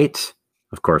the right,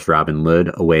 of course, Robin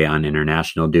Lod away on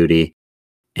international duty,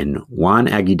 and Juan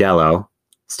Agudelo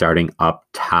starting up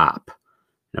top.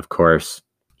 And of course,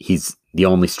 he's the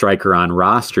only striker on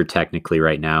roster technically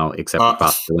right now, except for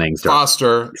Foster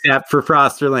Langsdorff. Except for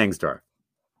Foster Langsdorff.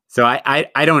 So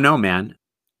I don't know, man.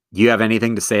 Do you have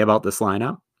anything to say about this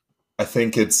lineup? I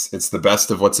think it's the best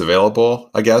of what's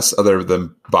available, I guess, other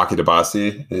than Baki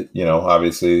Dabasi.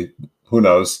 Obviously, who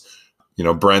knows?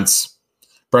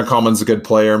 Brent Coleman's a good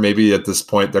player. Maybe at this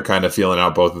point they're kind of feeling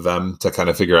out both of them to kind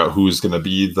of figure out who's going to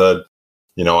be the,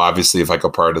 obviously if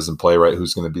Michael Parr doesn't play right,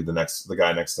 who's going to be the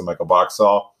guy next to Michael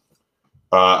Boxall.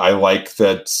 I like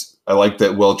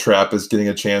that Will Trapp is getting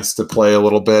a chance to play a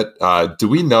little bit. Do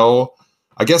we know?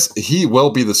 I guess he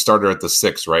will be the starter at the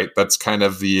 6, right? That's kind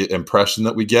of the impression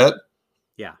that we get.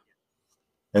 Yeah.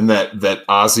 And that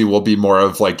Ozzie will be more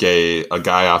of like a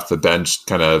guy off the bench,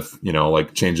 kind of,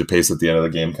 like change of pace at the end of the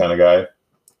game kind of guy.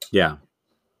 Yeah.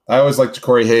 I always liked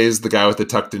Ja'Cory Hayes, the guy with the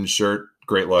tucked in shirt.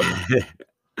 Great look.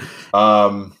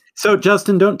 So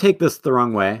Justin, don't take this the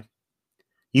wrong way.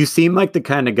 You seem like the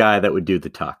kind of guy that would do the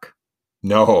tuck.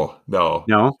 No,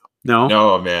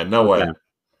 man. No way.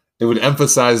 It would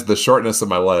emphasize the shortness of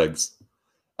my legs.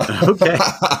 Okay.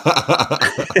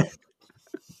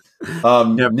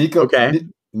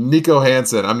 Nico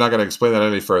Hansen. I'm not going to explain that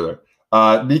any further.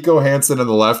 Nico Hansen on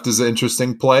the left is an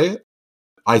interesting play.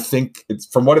 I think it's,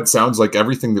 from what it sounds like,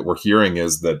 everything that we're hearing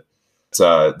is that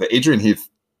the Adrian Heath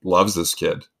loves this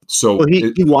kid. So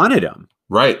he wanted him.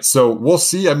 Right. So we'll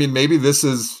see. I mean, maybe this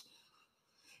is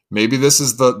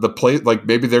the play. Like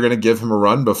maybe they're going to give him a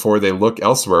run before they look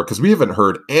elsewhere, because we haven't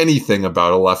heard anything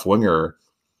about a left winger.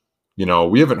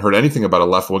 We haven't heard anything about a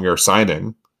left winger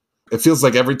signing. It feels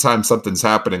like every time something's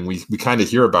happening, we kind of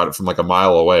hear about it from like a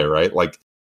mile away, right? Like,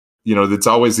 it's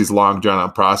always these long drawn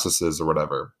out processes or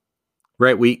whatever.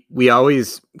 Right. We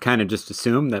always kind of just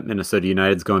assume that Minnesota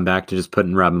United's going back to just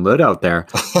putting Robin Lod out there,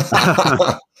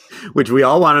 which we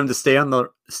all want him to stay on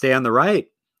the right.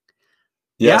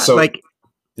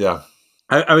 Yeah.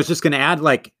 I was just going to add,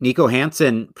 like, Nico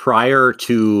Hansen, prior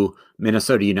to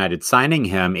Minnesota United signing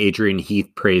him, Adrian Heath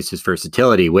praised his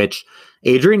versatility, which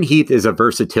Adrian Heath is a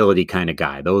versatility kind of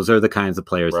guy. Those are the kinds of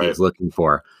players he's looking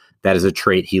for. That is a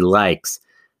trait he likes.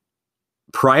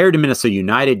 Prior to Minnesota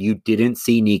United, you didn't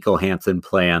see Nico Hansen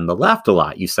play on the left a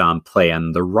lot. You saw him play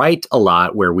on the right a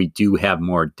lot, where we do have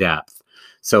more depth.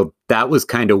 So that was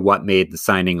kind of what made the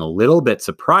signing a little bit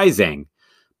surprising.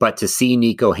 But to see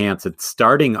Nico Hansen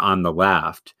starting on the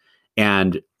left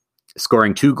and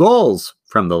scoring 2 goals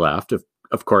from the left,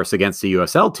 of course, against the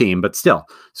USL team, but still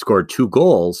scored 2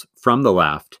 goals from the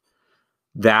left,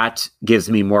 that gives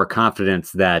me more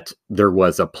confidence that there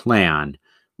was a plan.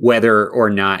 Whether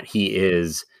or not he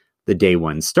is the day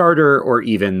one starter or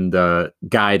even the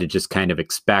guy to just kind of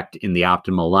expect in the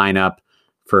optimal lineup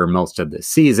for most of the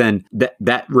season,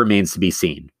 that remains to be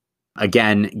seen.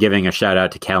 Again, giving a shout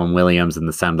out to Callum Williams and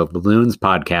the Sound of the Loons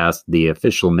podcast, the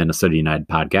official Minnesota United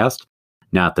podcast.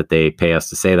 Not that they pay us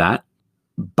to say that.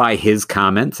 By his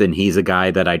comments, and he's a guy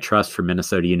that I trust for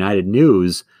Minnesota United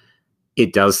news,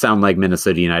 it does sound like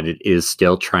Minnesota United is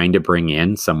still trying to bring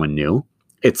in someone new.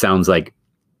 It sounds like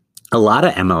a lot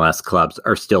of MLS clubs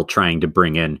are still trying to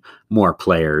bring in more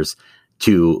players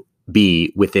to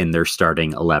be within their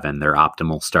starting 11, their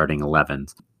optimal starting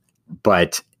 11s.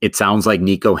 But it sounds like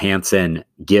Nico Hansen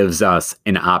gives us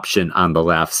an option on the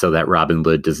left so that Robin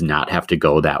Lod does not have to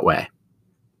go that way.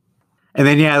 And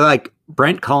then, like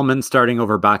Brent Coleman starting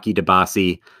over Baki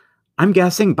Dabasi. I'm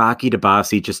guessing Baki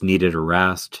Dabasi just needed a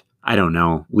rest. I don't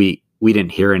know. We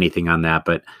didn't hear anything on that,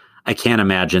 but I can't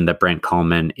imagine that Brent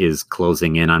Coleman is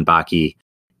closing in on Baki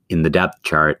in the depth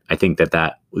chart. I think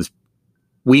that was,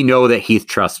 we know that Heath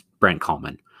trusts Brent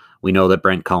Coleman. We know that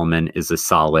Brent Coleman is a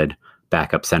solid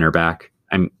backup center back.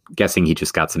 I'm guessing he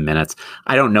just got some minutes.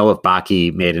 I don't know if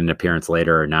Baki made an appearance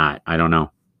later or not. I don't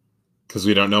know. Because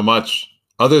we don't know much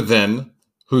other than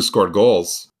who scored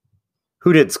goals.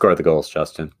 Who did score the goals,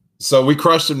 Justin? So we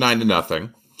crushed him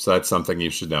 9-0. So that's something you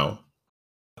should know.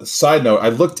 Side note, I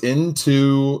looked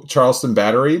into Charleston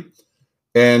Battery,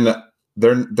 and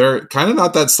they're kind of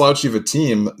not that slouchy of a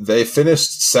team. They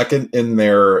finished second in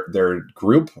their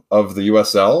group of the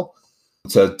USL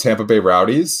to Tampa Bay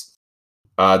Rowdies.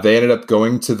 They ended up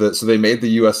going so they made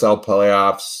the USL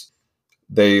playoffs.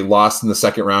 They lost in the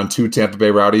second round to Tampa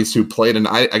Bay Rowdies, who played, and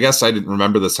I guess I didn't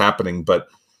remember this happening, but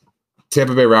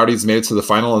Tampa Bay Rowdies made it to the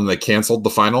final and they canceled the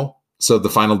final. So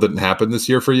the final didn't happen this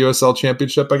year for USL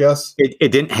Championship, I guess.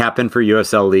 It didn't happen for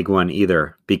USL League One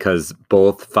either because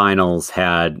both finals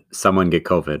had someone get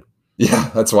COVID. Yeah,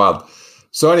 that's wild.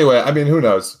 So anyway, I mean, who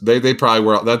knows? They probably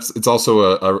were. It's also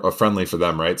a friendly for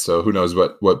them, right? So who knows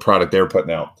what product they were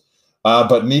putting out.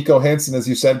 But Nico Hansen, as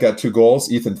you said, got 2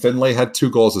 goals. Ethan Finlay had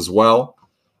 2 goals as well.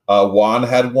 Juan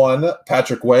had 1.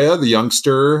 Patrick Weah, the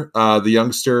youngster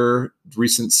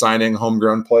recent signing,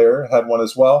 homegrown player, had 1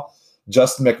 as well.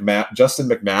 Justin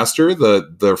McMaster,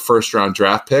 the first round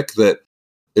draft pick, that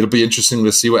it'll be interesting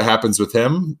to see what happens with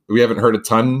him. We haven't heard a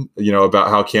ton, about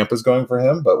how camp is going for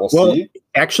him, but we'll see.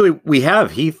 Actually, we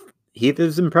have. Heath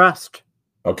is impressed.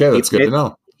 Okay, that's good to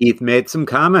know. Heath made some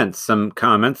comments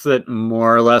that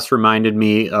more or less reminded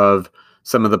me of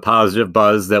some of the positive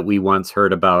buzz that we once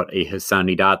heard about a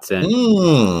Hassani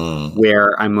Dotson,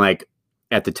 where I'm like,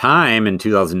 at the time in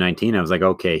 2019, I was like,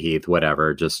 okay, Heath,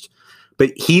 whatever,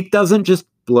 but Heath doesn't just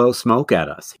blow smoke at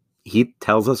us. Heath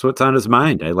tells us what's on his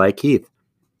mind. I like Heath.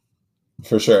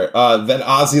 For sure. Then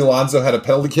Ozzy Alonso had a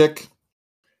penalty kick.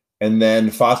 And then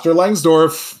Foster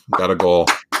Langsdorff got a goal.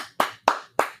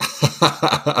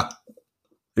 I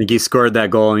think he scored that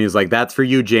goal and he was like, that's for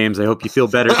you, James. I hope you feel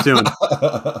better soon.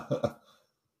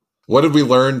 What did we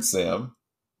learn, Sam?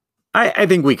 I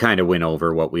think we kind of went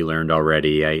over what we learned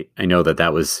already. I know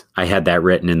I had that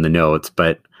written in the notes,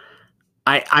 but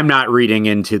I'm not reading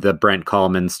into the Brent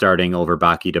Coleman starting over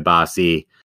Baki Dabasi.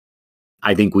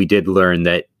 I think we did learn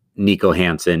that Nico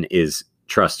Hansen is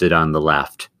trusted on the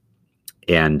left.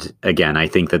 And again, I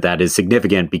think that is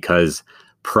significant because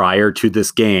prior to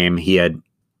this game, he had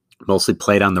mostly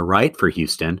played on the right for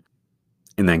Houston.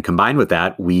 And then combined with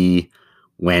that,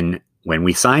 when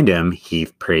we signed him, he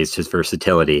praised his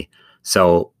versatility.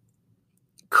 So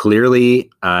clearly,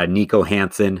 Nico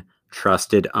Hansen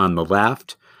trusted on the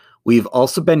left. We've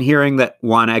also been hearing that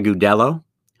Juan Agudelo,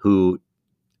 who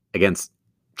against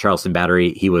Charleston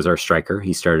Battery, he was our striker.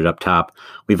 He started up top.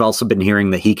 We've also been hearing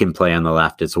that he can play on the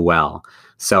left as well.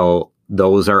 So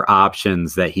those are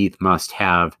options that Heath must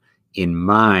have in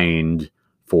mind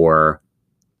for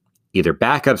either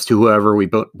backups to whoever we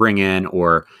bring in,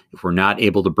 or if we're not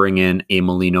able to bring in a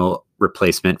Molino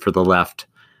replacement for the left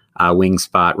wing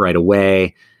spot right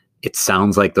away, it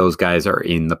sounds like those guys are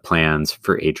in the plans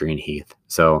for Adrian Heath.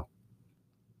 So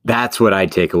that's what I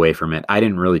take away from it. I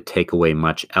didn't really take away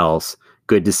much else.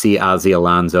 Good to see Ozzy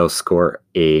Alonso score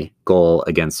a goal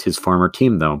against his former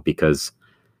team, though, because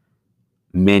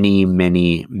many,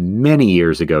 many, many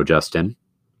years ago, Justin,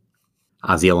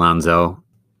 Ozzy Alonso,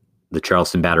 the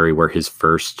Charleston Battery were his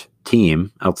first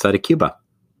team outside of Cuba.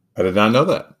 I did not know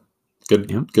that.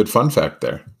 Good fun fact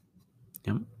there.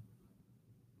 Yep.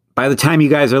 By the time you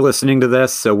guys are listening to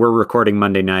this, so we're recording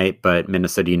Monday night, but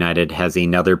Minnesota United has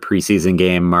another preseason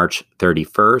game March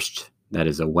 31st. That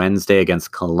is a Wednesday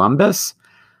against Columbus.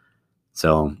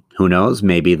 So who knows?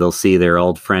 Maybe they'll see their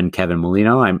old friend Kevin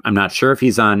Molino. I'm not sure if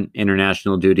he's on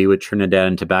international duty with Trinidad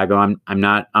and Tobago. I'm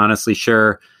not honestly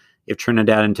sure if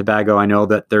Trinidad and Tobago, I know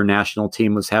that their national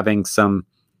team was having some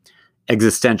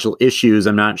existential issues.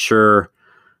 I'm not sure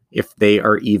if they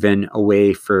are even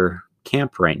away for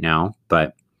camp right now,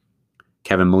 but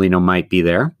Kevin Molino might be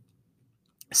there.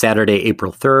 Saturday,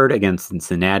 April 3rd against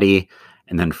Cincinnati,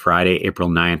 and then Friday, April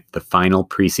 9th, the final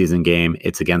preseason game.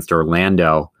 It's against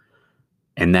Orlando.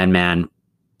 And then, man,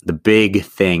 the big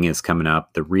thing is coming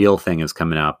up. The real thing is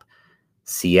coming up.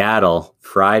 Seattle,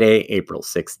 Friday, April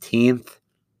 16th.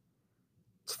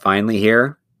 It's finally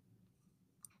here.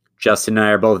 Justin and I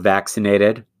are both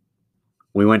vaccinated.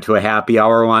 We went to a happy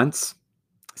hour once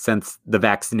since the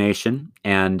vaccination.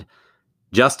 And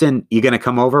Justin, you going to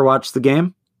come over, watch the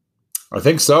game? I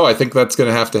think so. I think that's going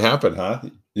to happen, huh?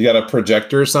 You got a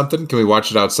projector or something? Can we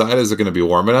watch it outside? Is it going to be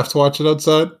warm enough to watch it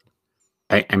outside?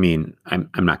 I mean, I'm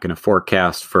not going to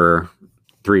forecast for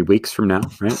 3 weeks from now,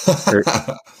 right? Or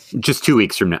just 2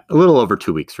 weeks from now, a little over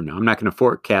 2 weeks from now. I'm not going to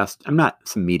forecast. I'm not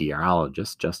some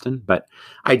meteorologist, Justin, but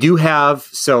I do have,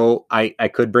 so I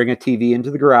could bring a TV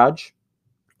into the garage,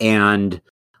 and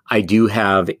I do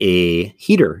have a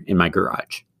heater in my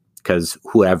garage because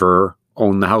whoever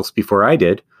owned the house before I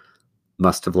did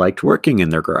must have liked working in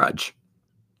their garage.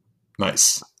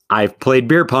 Nice. I've played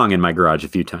beer pong in my garage a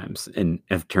few times and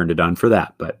have turned it on for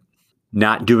that, but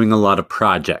not doing a lot of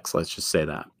projects. Let's just say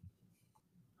that.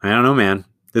 I don't know, man.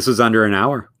 This was under an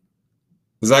hour.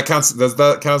 Does that count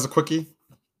as a quickie?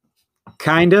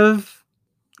 Kind of,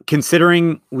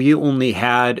 considering we only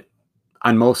had,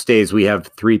 on most days, we have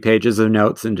 3 pages of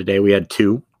notes, and today we had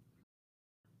 2.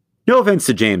 No offense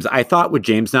to James. I thought with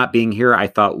James not being here, I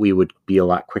thought we would be a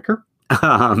lot quicker.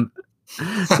 Let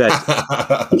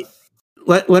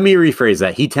me rephrase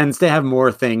that. He tends to have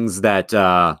more things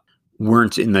that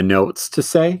weren't in the notes to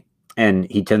say, and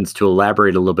he tends to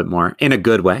elaborate a little bit more in a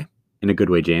good way. In a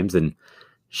good way, James. And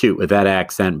shoot, with that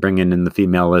accent, bringing in the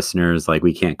female listeners, like,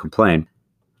 we can't complain.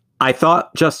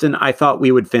 Justin, I thought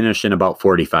we would finish in about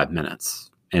 45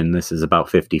 minutes, and this is about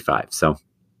 55. So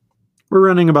we're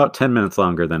running about 10 minutes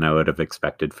longer than I would have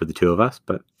expected for the 2 of us,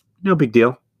 but no big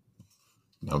deal.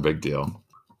 No big deal.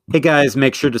 Hey guys,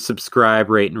 make sure to subscribe,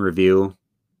 rate, and review.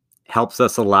 Helps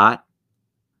us a lot.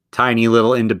 Tiny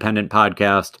little independent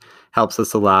podcast helps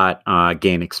us a lot.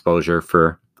 Gain exposure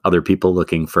for other people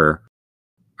looking for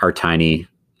our tiny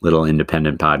little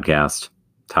independent podcast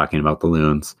talking about the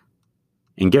loons.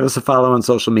 And give us a follow on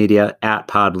social media at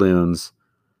Podloons.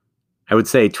 I would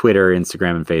say Twitter,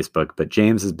 Instagram, and Facebook, but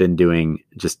James has been doing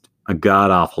just a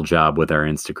god-awful job with our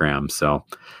Instagram. So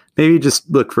maybe just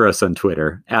look for us on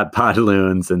Twitter at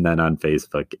Podloons, and then on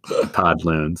Facebook,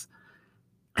 Podloons.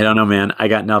 I don't know, man. I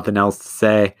got nothing else to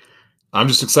say. I'm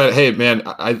just excited. Hey, man,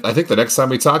 I think the next time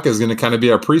we talk is going to kind of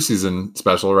be our preseason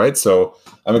special, right? So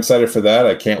I'm excited for that.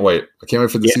 I can't wait. I can't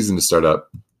wait for the season to start up.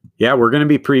 Yeah, we're going to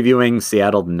be previewing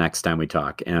Seattle the next time we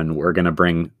talk, and we're going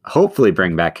to hopefully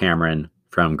bring back Cameron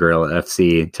from Gorilla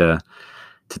FC to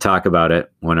talk about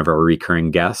it. One of our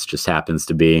recurring guests just happens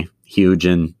to be huge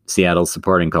in Seattle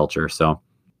supporting culture,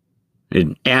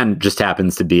 and just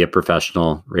happens to be a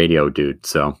professional radio dude.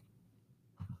 So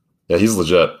yeah, he's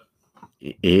legit.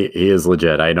 He is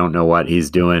legit. I don't know what he's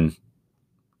doing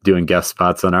guest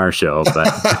spots on our show, but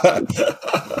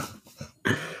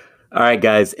all right,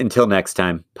 guys, until next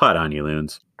time, pod on you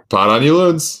loons. Pod on you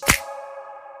loons.